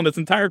heel in his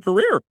entire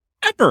career,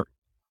 ever.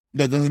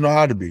 That doesn't know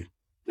how to be.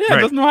 Yeah,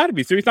 right. Doesn't know how to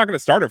be. So he's not going to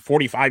start at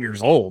 45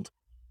 years old.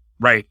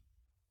 Right.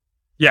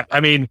 Yeah,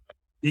 I mean,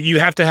 you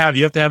have to have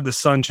the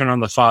son turn on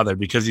the father,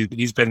 because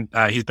he's been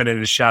in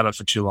his shadow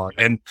for too long,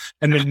 and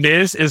the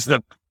Miz is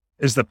the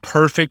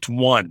perfect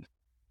one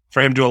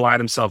for him to align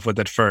himself with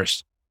at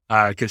first,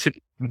 because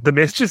the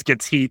Miz just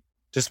gets heat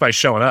just by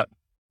showing up.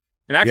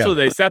 And actually,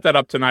 they set that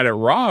up tonight at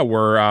Raw,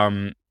 where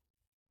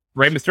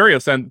Rey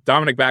Mysterio sent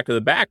Dominic back to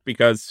the back,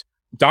 because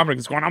Dominic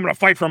is going, "I'm going to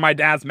fight for my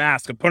dad's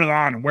mask and put it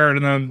on and wear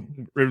it."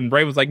 And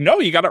Rey was like, "No,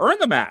 you got to earn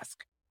the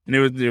mask." And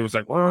it was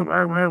like,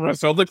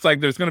 so it looks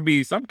like there's going to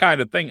be some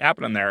kind of thing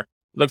happening there.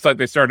 Looks like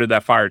they started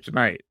that fire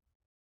tonight.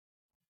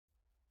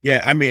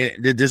 Yeah, I mean,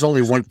 there's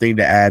only one thing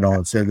to add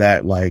on to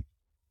that. Like,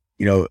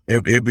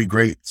 it'd be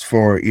great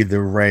for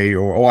either Ray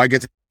or I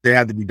guess they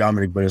have to be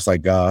Dominic, but it's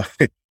like,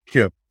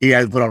 he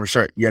has put on a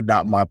shirt. "You're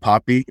not my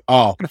poppy."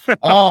 That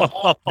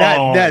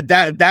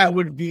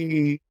would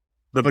be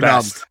the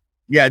best.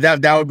 Yeah,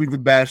 that would be the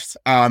best.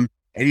 And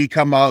he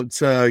come out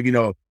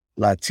to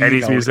Latino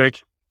Eddie's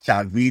music.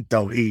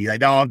 Chavito,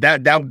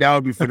 that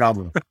would be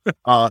phenomenal.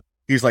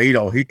 He's like,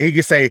 he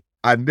can say,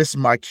 "I missed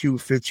my cue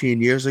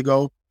 15 years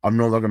ago. I'm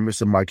no longer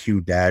missing my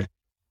cue, Dad.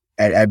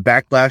 At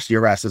Backlash,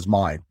 your ass is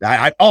mine."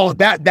 That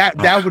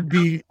would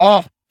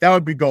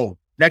be gold.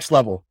 Next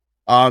level.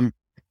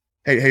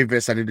 Hey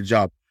Vince, I did the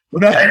job.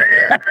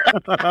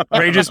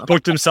 Ray just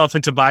booked himself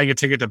into buying a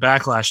ticket to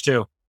Backlash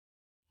too.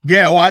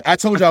 Yeah, well, I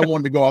told you I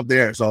wanted to go up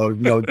there, so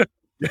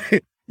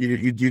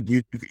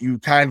you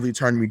kindly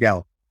turned me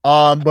down.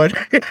 But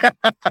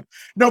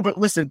no, but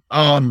listen,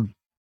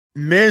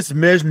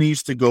 Miz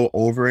needs to go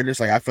over in this.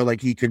 Like, I feel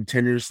like he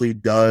continuously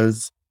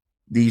does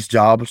these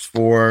jobs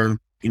for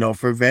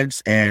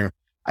Vince, and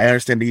I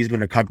understand that he's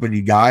been a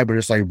company guy, but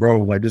it's like, bro,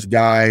 like, this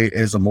guy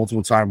is a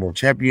multiple-time world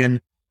champion.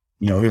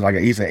 He's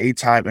an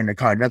 8-time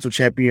Intercontinental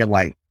champion.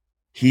 Like,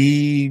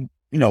 he's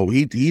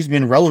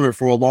been relevant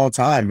for a long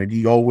time, and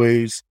he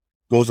always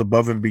goes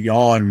above and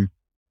beyond,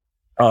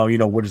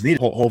 what is needed.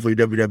 Hopefully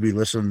WWE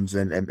listens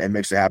and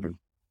makes it happen.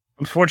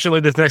 Unfortunately,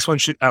 this next one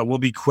will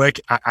be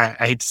quick. I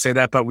hate to say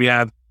that, but we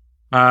have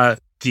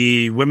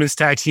the Women's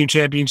Tag Team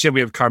Championship. We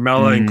have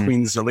Carmella and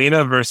Queen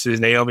Zelina versus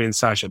Naomi and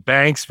Sasha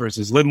Banks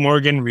versus Liv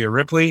Morgan, Rhea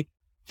Ripley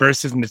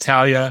versus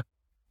Natalya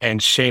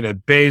and Shayna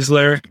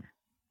Baszler.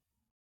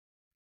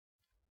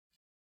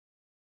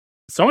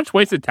 so much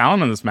wasted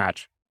talent in this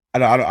match. I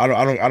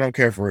don't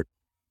care for it.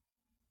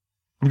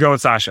 I'm going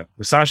with Sasha.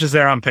 If Sasha's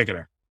there, I'm picking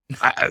her.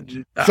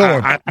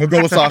 We'll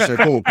go with Sasha.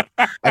 Cool.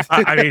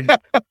 I mean,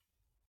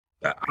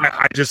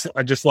 I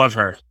just love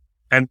her,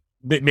 and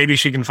maybe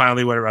she can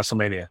finally win at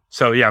WrestleMania.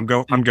 So yeah, I'm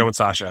going with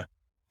Sasha.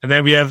 And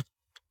then we have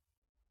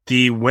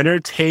the winner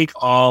take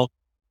all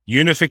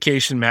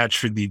unification match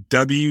for the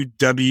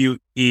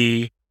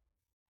WWE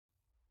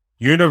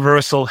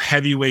Universal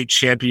Heavyweight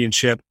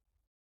Championship.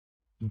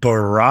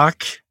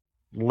 Brock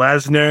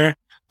Lesnar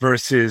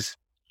versus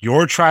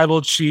your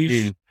tribal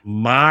chief,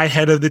 my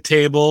head of the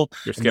table,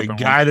 the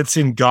guy that's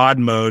in God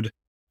mode,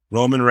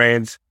 Roman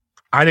Reigns.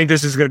 I think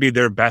this is going to be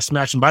their best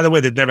match. And by the way,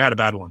 they've never had a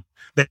bad one.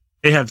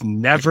 They have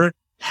never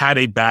had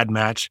a bad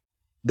match.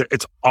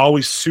 It's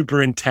always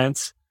super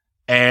intense.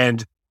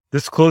 And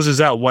this closes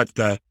out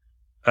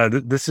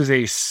this is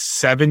a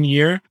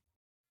 7-year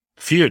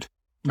feud.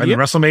 I mean,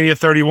 WrestleMania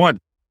 31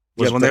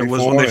 was when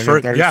they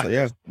first.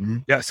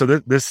 Yeah. So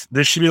this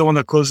should be the one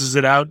that closes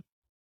it out.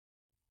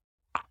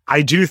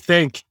 I do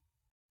think,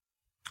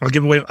 I'll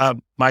give away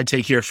my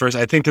take here first.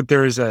 I think that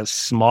there is a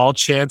small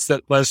chance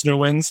that Lesnar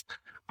wins.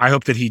 I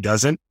hope that he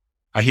doesn't.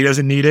 He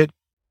doesn't need it.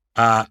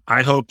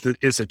 I hope that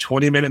it's a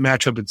 20-minute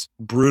matchup. It's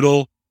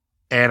brutal.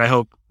 And I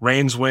hope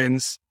Reigns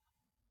wins.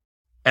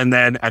 And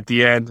then at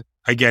the end,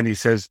 again, he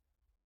says,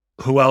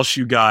 "Who else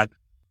you got?"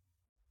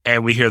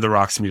 And we hear The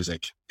Rock's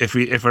music. If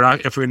we're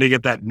going to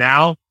get that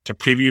now to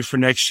preview for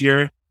next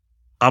year,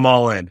 I'm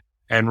all in.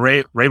 And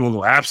Ray will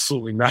go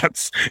absolutely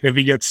nuts if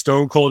he gets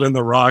Stone Cold and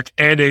The Rock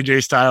and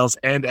AJ Styles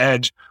and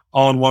Edge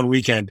all in one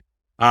weekend.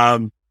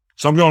 So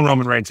I'm going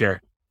Roman Reigns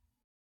here.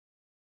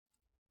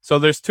 So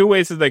there's two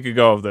ways that they could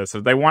go of this.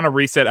 If they want to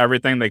reset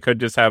everything, they could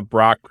just have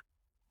Brock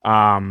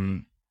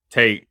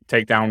take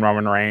down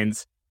Roman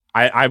Reigns.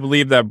 I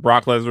believe that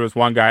Brock Lesnar is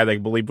one guy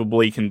that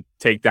believably can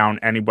take down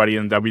anybody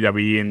in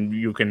WWE, and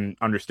you can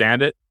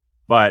understand it.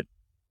 But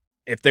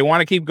if they want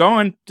to keep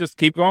going, just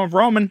keep going with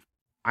Roman.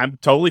 I'm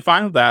totally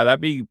fine with that.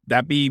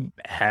 That'd be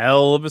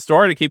hell of a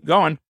story to keep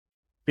going.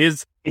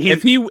 Because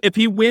if he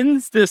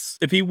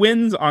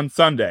wins on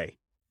Sunday,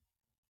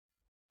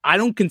 I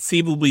don't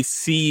conceivably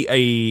see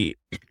a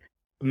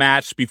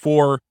match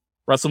before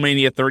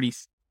WrestleMania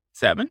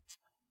 37?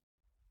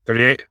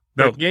 38?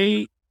 No.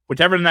 38?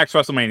 Whichever the next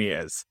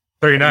WrestleMania is.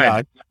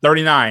 39.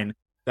 39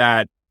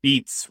 that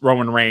beats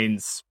Roman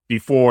Reigns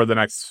before the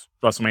next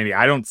WrestleMania.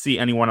 I don't see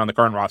anyone on the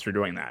current roster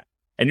doing that.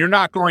 And you're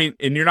not going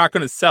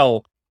to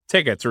sell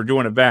tickets or do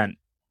an event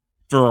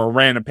for a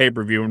random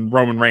pay-per-view and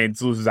Roman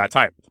Reigns loses that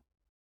title.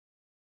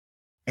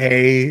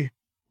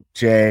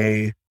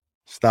 AJ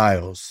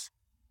Styles.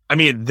 I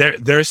mean,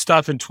 their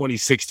stuff in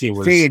 2016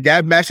 was... See,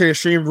 that match at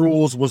Extreme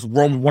Rules was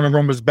one of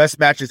Roman's best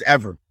matches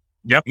ever.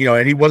 Yep.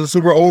 And he wasn't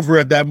super over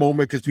at that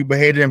moment because people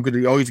hated him because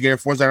he always getting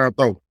forced down our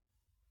throat.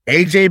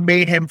 AJ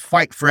made him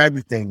fight for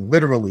everything,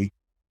 literally.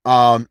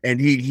 And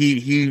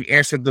he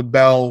answered the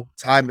bell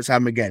time and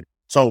time again.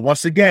 So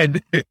once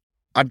again,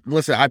 I'm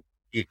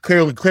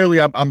clearly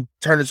I'm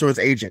turning to his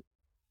agent.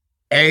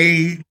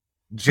 AJ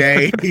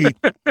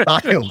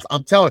Styles.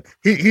 I'm telling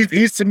you,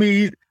 he's to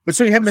me,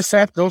 between him and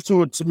Seth, those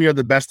two to me are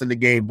the best in the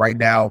game right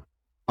now.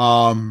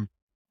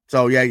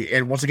 So yeah,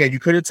 and once again, you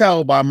couldn't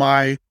tell by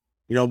my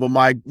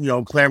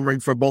clamoring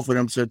for both of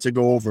them to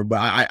go over. But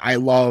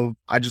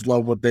I just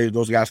love what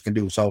those guys can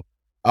do. So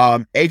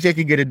AJ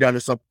can get it done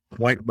at some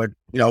point, but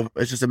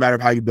it's just a matter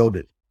of how you build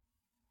it.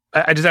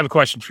 I just have a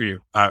question for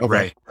you, okay.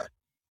 Ray.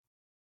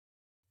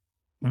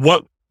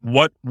 What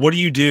do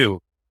you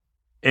do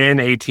in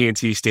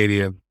AT&T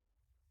Stadium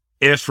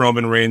if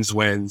Roman Reigns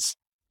wins?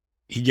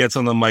 He gets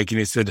on the mic and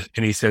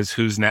he says,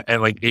 "Who's next?"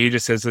 And like he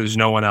just says, "There's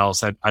no one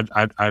else.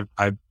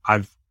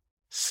 I've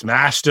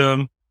smashed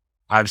him.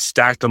 I've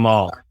stacked them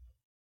all."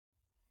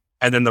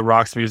 And then The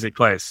Rock's music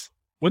plays.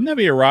 Wouldn't that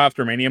be a Raw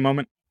after Mania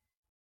moment?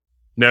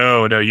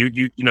 No, you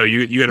got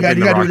to bring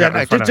The Rock out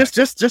in front of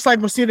just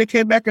like Cena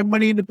came back and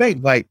Money in the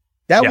Bank. Like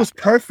that was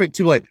perfect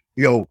to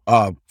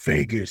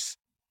Vegas,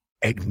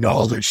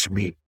 acknowledge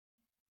me.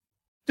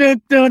 Dun,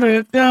 dun,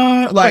 dun,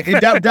 dun. Like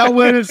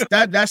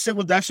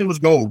that shit was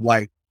gold.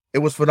 Like it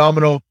was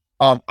phenomenal.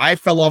 I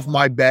fell off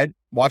my bed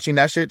watching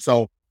that shit.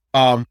 So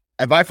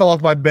if I fell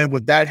off my bed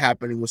with that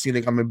happening, with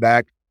Cena coming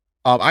back,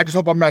 I just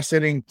hope I'm not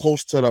sitting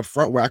close to the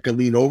front where I can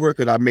lean over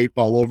because I may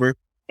fall over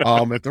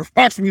if the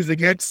Rock's music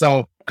hits.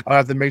 So I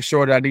have to make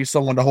sure that I need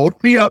someone to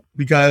hold me up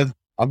because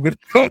I'm going to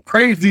go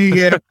crazy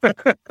here.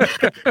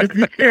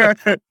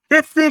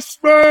 If you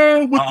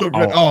smell with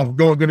I'm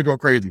going to go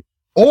crazy.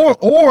 Or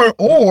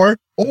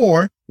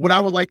what I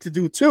would like to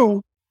do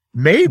too,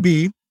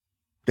 maybe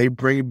they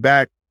bring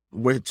back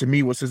what to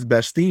me was his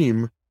best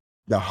theme,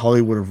 the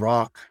Hollywood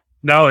Rock.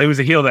 No, it was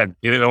a heel then.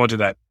 You didn't want to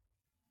do that.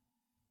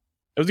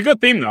 It was a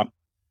good theme though.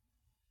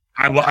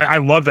 I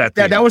love that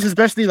theme. That was his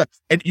best theme. Like,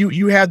 and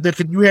you had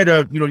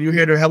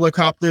the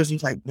helicopters.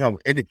 He's like,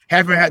 and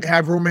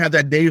have Roman have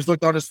that dazed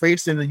look on his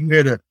face, and then you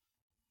hear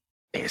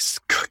it's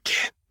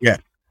cooking. Yeah.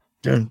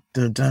 Dun,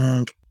 dun,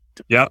 dun.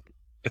 Yep.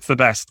 It's the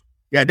best.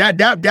 Yeah,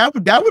 that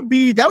would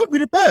be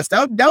the best.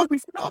 That would be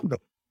phenomenal.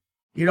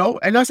 You know,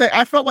 and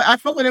I felt like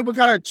they were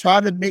kind of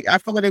trying to make. I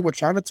felt like they were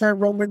trying to turn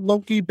Roman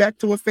Loki back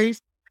to a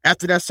face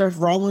after that Seth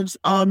Rollins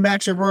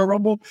match at Royal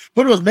Rumble.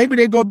 But it was maybe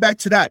they go back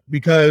to that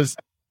because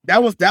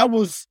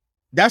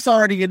that's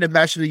already in the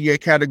match of the year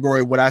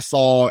category. What I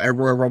saw at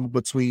Royal Rumble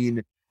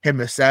between him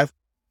and Seth.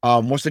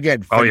 Once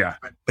again,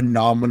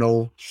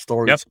 phenomenal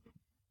stories.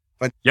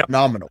 Yep.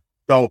 Phenomenal.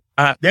 So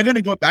they're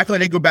gonna go back.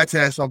 They go back to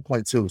that at some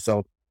point too.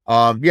 So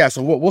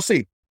so we'll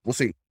see. We'll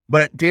see.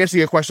 But to answer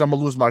your question, I'm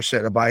gonna lose my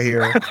shit if I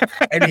hear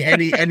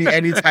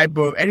any type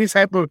of theme.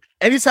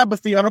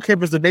 I don't care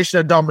if it's the Nation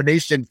of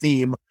Domination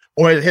theme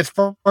or his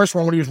first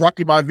one when he was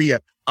Rocky Maivia.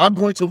 I'm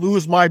going to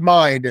lose my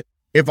mind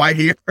if I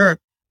hear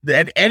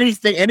that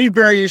any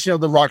variation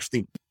of the Rock's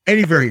theme,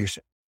 any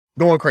variation,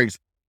 going crazy.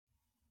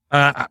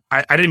 I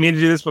didn't mean to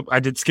do this, but I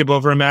did skip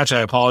over a match.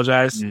 I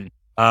apologize.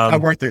 Not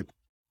worth it.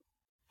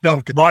 No,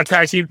 Raw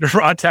Tag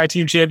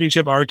Team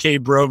Championship,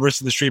 RK Bro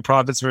versus the Street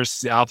Profits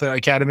versus the Alpha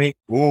Academy.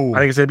 Ooh. I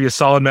think it's going to be a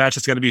solid match.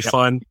 It's going to be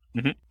fun.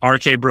 Mm-hmm.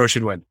 RK Bro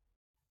should win.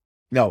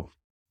 No.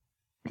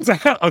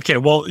 Okay,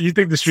 well, you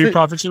think the Street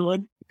Profits should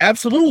win?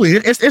 Absolutely.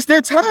 It's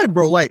their time,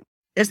 bro. Like,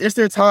 it's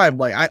their time.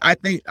 Like, I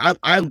think,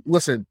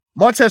 listen,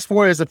 Montez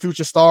Ford is a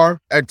future star.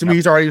 To me,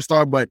 he's already a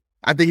star, but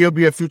I think he'll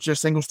be a future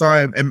single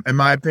star, in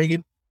my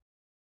opinion.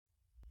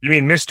 You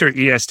mean Mr.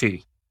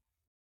 EST?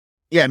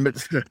 Yeah,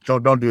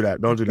 don't do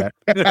that. Don't do that.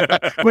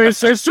 But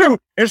it's true.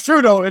 It's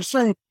true though. It's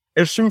true.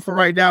 It's true for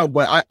right now.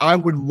 But I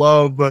would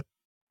love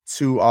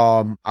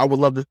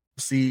to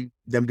see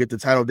them get the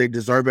title. They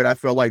deserve it. I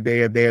feel like they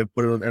have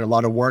put in a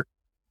lot of work.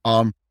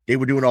 They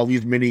were doing all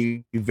these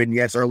mini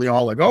vignettes early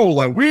on,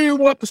 like, we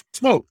want the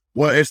smoke.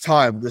 Well, it's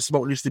time. The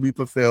smoke needs to be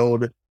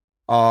fulfilled.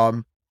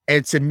 And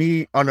to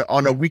me,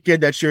 on a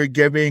weekend that you're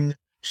giving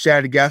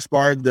Shad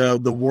Gaspard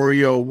the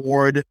Warrior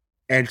Award.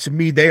 And to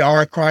me, they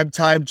are Crime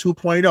Time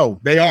 2.0.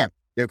 They are.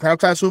 They're Crime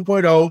Time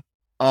 2.0.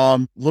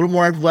 A little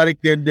more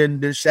athletic than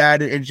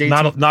Shad and JT.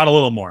 Not a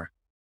little more.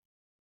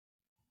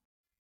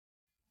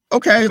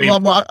 Okay.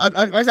 Well,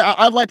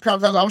 I like Crime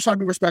Time. I was trying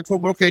to be respectful,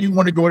 but okay, you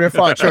want to go there,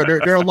 fine. Sure.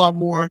 They're a lot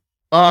more.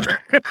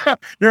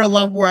 They're a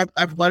lot more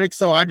athletic.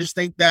 So I just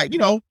think that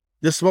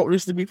the smoke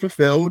needs to be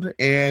fulfilled,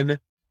 and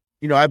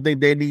I think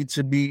they need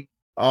to be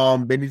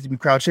crown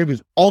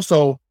champions.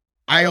 Also,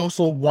 I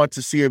also want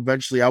to see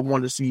eventually. I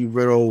want to see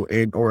Riddle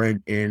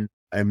in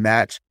a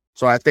match.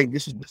 So I think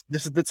this is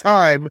the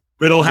time.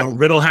 Riddle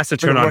has to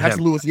turn on him. Has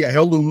to lose. Yeah,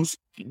 he'll lose.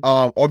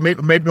 Or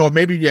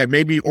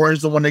maybe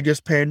Orton's the one that gets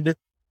pinned,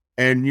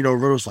 and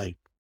Riddle's like,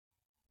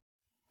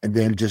 and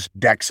then just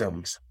decks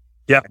him.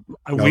 Yeah,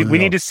 we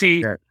need to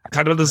see. I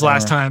talked about this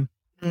last time.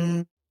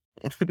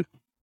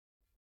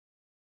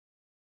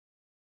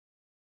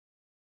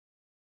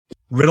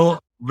 Riddle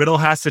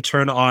has to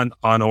turn on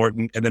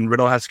Orton, and then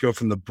Riddle has to go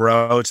from the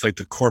bro to like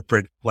the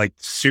corporate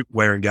suit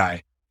wearing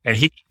guy. And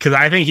because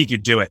I think he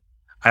could do it.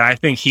 And I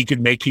think he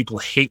could make people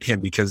hate him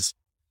because,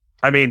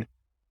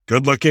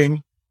 good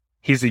looking.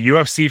 He's a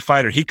UFC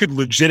fighter. He could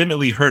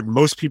legitimately hurt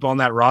most people on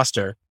that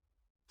roster.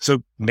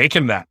 So make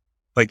him that.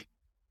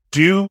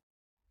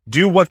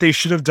 Do what they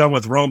should have done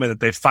with Roman that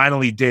they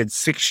finally did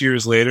 6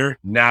 years later.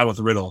 Now with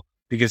Riddle,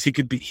 because he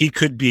could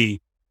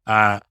be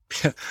the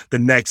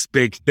next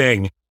big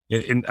thing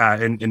in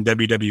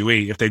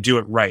WWE if they do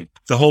it right.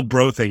 The whole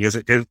bro thing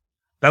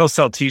that'll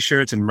sell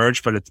T-shirts and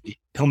merch, but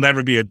he'll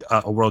never be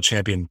a world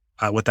champion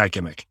with that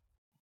gimmick.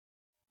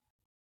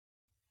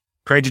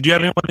 Craig, did you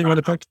have anyone you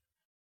want to pick?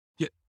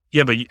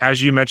 Yeah, but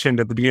as you mentioned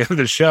at the beginning of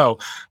the show,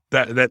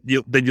 that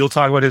you'll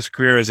talk about his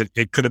career as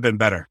it could have been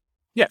better.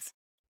 Yes.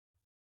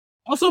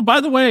 Also, by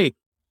the way,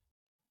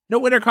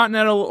 no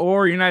Intercontinental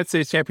or United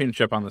States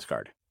Championship on this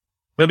card.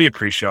 Maybe a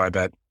pre-show, I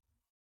bet.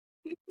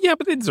 Yeah,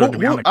 but they deserve to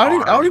be on the I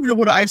card. don't even know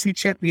what an IC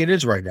champion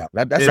is right now.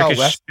 That's how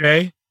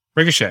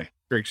Ricochet,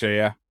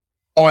 yeah.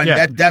 Oh, and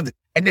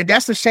then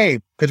that's a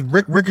shame because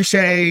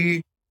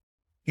Ricochet.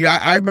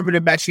 I remember the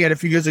match he had a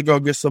few years ago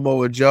against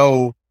Samoa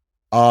Joe.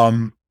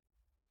 I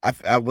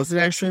was it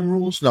Extreme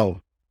Rules?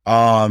 No.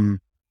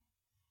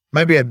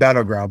 Maybe a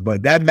Battleground,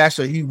 but that match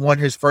that he won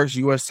his first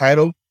U.S.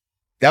 title,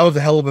 that was a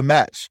hell of a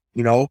match.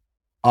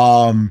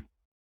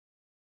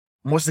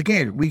 Once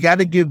again, we got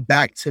to give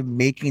back to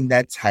making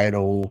that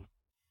title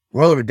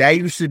relevant. That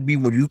used to be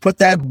when you put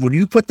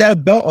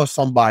that belt on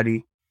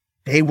somebody,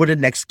 they were the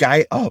next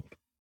guy up.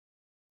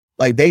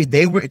 Like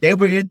they were in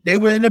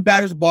the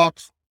batter's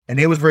box and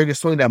they was ready to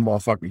swing that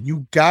motherfucker.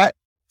 You got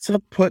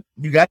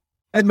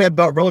that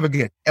belt relevant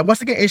again. And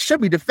once again, it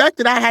should be the fact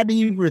that I had to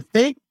even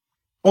think,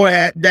 or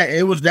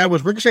that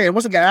was Ricochet. And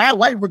once again, I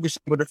like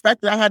Ricochet, but the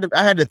fact that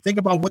I had to think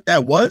about what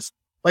that was,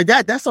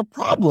 that's a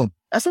problem.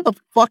 That's not a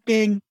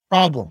fucking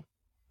problem.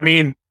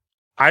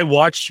 I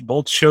watch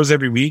both shows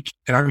every week,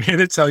 and I'm here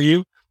to tell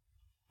you,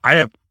 I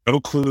have no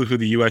clue who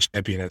the U.S.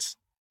 champion is.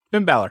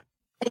 Finn Balor.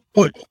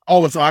 So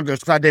I'm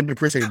just not David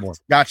Priest anymore.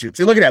 Got you.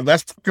 See, look at that.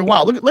 That's fucking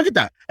wild. Look at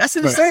that. That's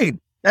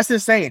insane. That's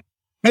insane.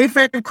 Hey,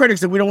 fan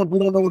critics, and we don't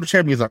know who the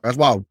champions are. That's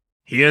wild.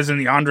 He is in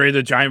the Andre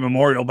the Giant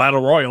Memorial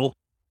Battle Royal,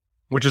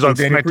 which is on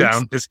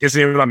SmackDown. It's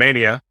on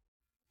Mania.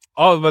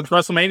 Oh, but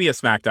WrestleMania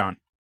SmackDown.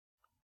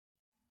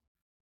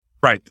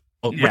 Right.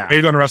 Well, yeah.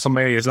 Ray going to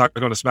WrestleMania is not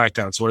going to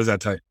SmackDown. So what does that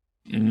tell you?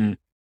 Mm-hmm.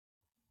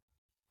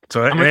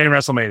 So it ain't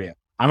WrestleMania.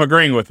 I'm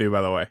agreeing with you,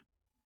 by the way.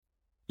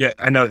 Yeah,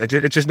 I know. It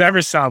just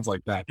never sounds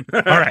like that.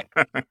 All right.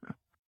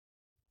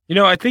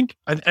 I think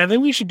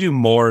we should do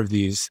more of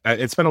these.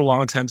 It's been a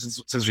long time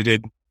since we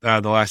did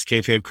the last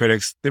Kayfabe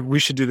Critics. We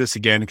should do this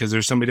again because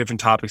there's so many different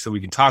topics that we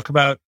can talk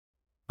about.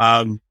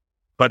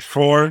 But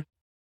can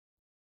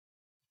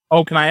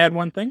I add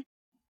one thing?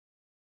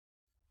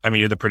 I mean,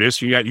 you're the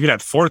producer. You can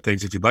add 4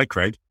 things if you'd like,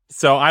 Craig.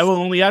 So I will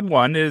only add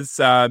one is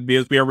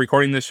because we are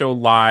recording this show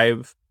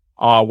live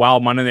while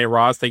Monday Night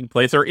Raw is taking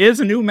place. There is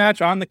a new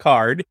match on the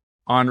card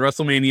on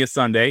WrestleMania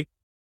Sunday.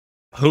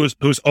 Who's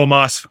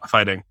Omos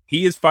fighting?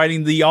 He is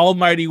fighting the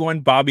almighty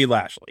one, Bobby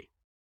Lashley.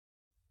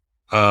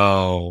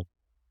 Oh,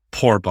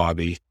 poor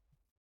Bobby.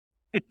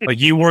 Like,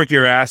 you work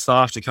your ass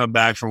off to come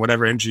back from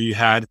whatever injury you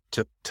had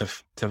to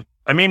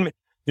I mean,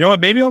 you know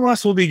what? Maybe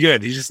Omos will be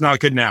good. He's just not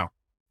good now.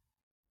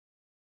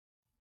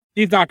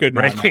 He's not good,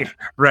 right? Now.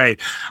 Right.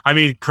 I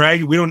mean,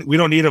 Craig, we don't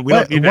need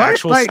an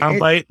actual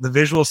soundbite. The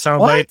visual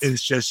soundbite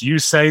is just you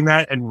saying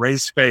that and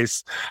Ray's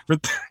face for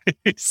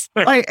 30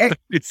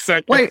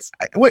 seconds.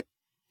 What?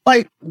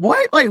 Like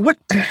what? What?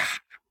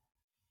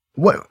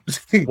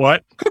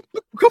 What?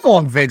 Come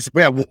on, Vince.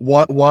 Yeah,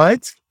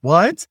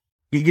 what?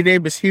 Your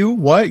name is Hugh?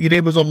 What? Your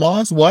name is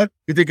Omos? What?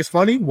 You think it's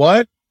funny?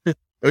 What?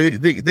 You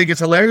think it's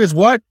hilarious?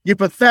 What? You're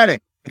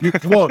pathetic.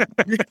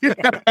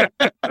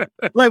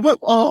 Like what?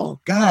 Oh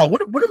God!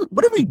 What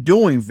are we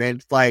doing,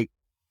 Vince? Like,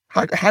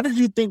 how did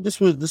you think this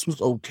was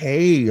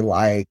okay?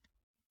 Like,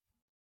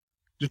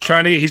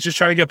 he's just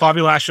trying to get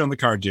Bobby Lashley on the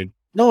card, dude.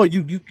 No,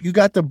 you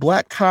got the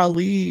Black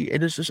Khali,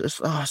 and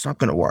it's not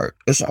gonna work.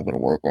 It's not gonna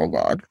work. Oh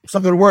God, it's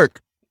not gonna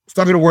work. It's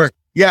not gonna work.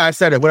 Yeah, I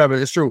said it.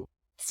 Whatever. It's true.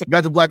 You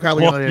got the Black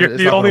Khali on it. You're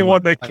the only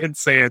one that can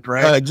say it,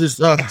 right?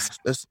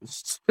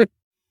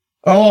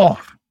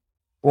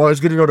 Well,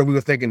 it's good to know that we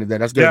were thinking of that.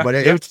 That's good. Yeah, but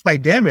it's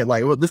like, damn it,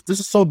 like, well, this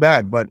is so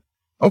bad. But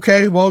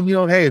okay, well,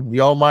 hey,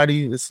 the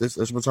Almighty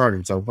is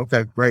returning. So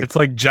okay, great. It's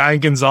like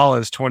Giant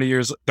Gonzalez 30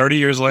 years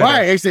later.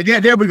 Right. He said, yeah,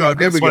 there we go.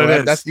 That's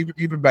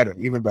even better.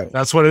 Even better.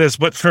 That's what it is.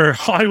 But for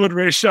Hollywood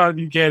Ray, Sean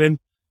Buchanan,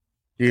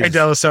 and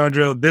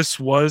D'Alessandro, this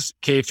was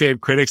Kayfabe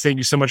Critics. Thank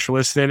you so much for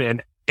listening.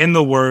 And in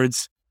the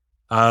words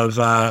of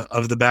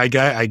the bad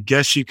guy, I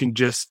guess you can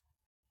just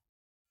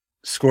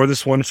score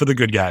this one for the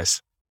good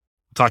guys.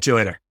 Talk to you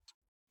later.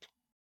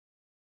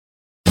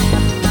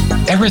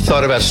 Ever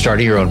thought about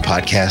starting your own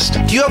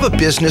podcast? Do you have a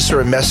business or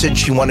a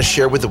message you want to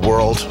share with the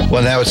world?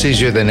 Well, now it's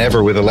easier than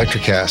ever with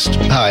Electricast.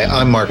 Hi,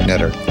 I'm Mark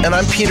Netter. And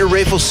I'm Peter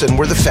Rafelson.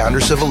 We're the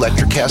founders of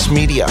Electricast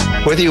Media.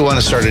 Whether you want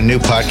to start a new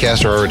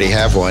podcast or already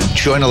have one,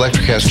 join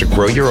Electricast to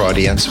grow your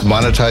audience,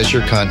 monetize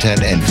your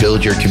content, and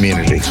build your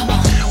community.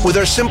 With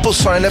our simple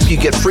sign-up, you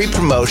get free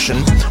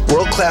promotion,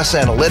 world-class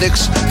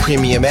analytics,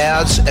 premium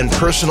ads, and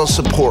personal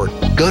support.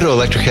 Go to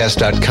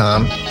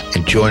electricast.com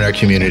and join our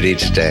community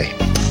today.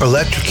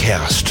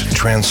 Electricast.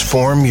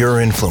 Transform your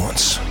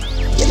influence.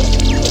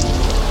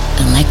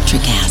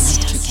 Electricast.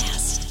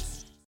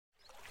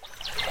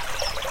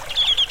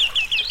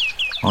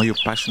 Are you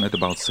passionate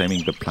about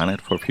saving the planet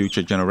for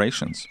future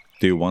generations?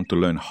 Do you want to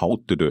learn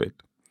how to do it?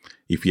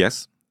 If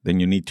yes, then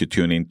you need to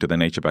tune in to the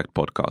Nature Backed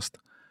podcast.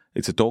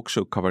 It's a talk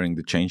show covering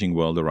the changing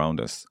world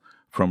around us,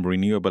 from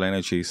renewable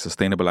energy,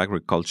 sustainable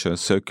agriculture,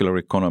 circular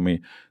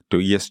economy, to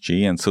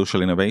ESG and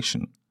social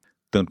innovation.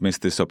 Don't miss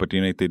this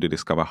opportunity to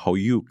discover how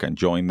you can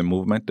join the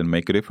movement and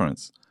make a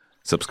difference.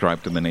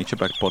 Subscribe to the Nature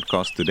Backed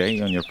podcast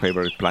today on your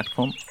favorite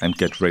platform and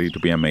get ready to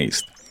be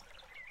amazed.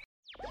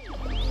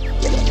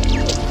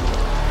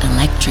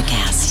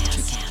 Electricast.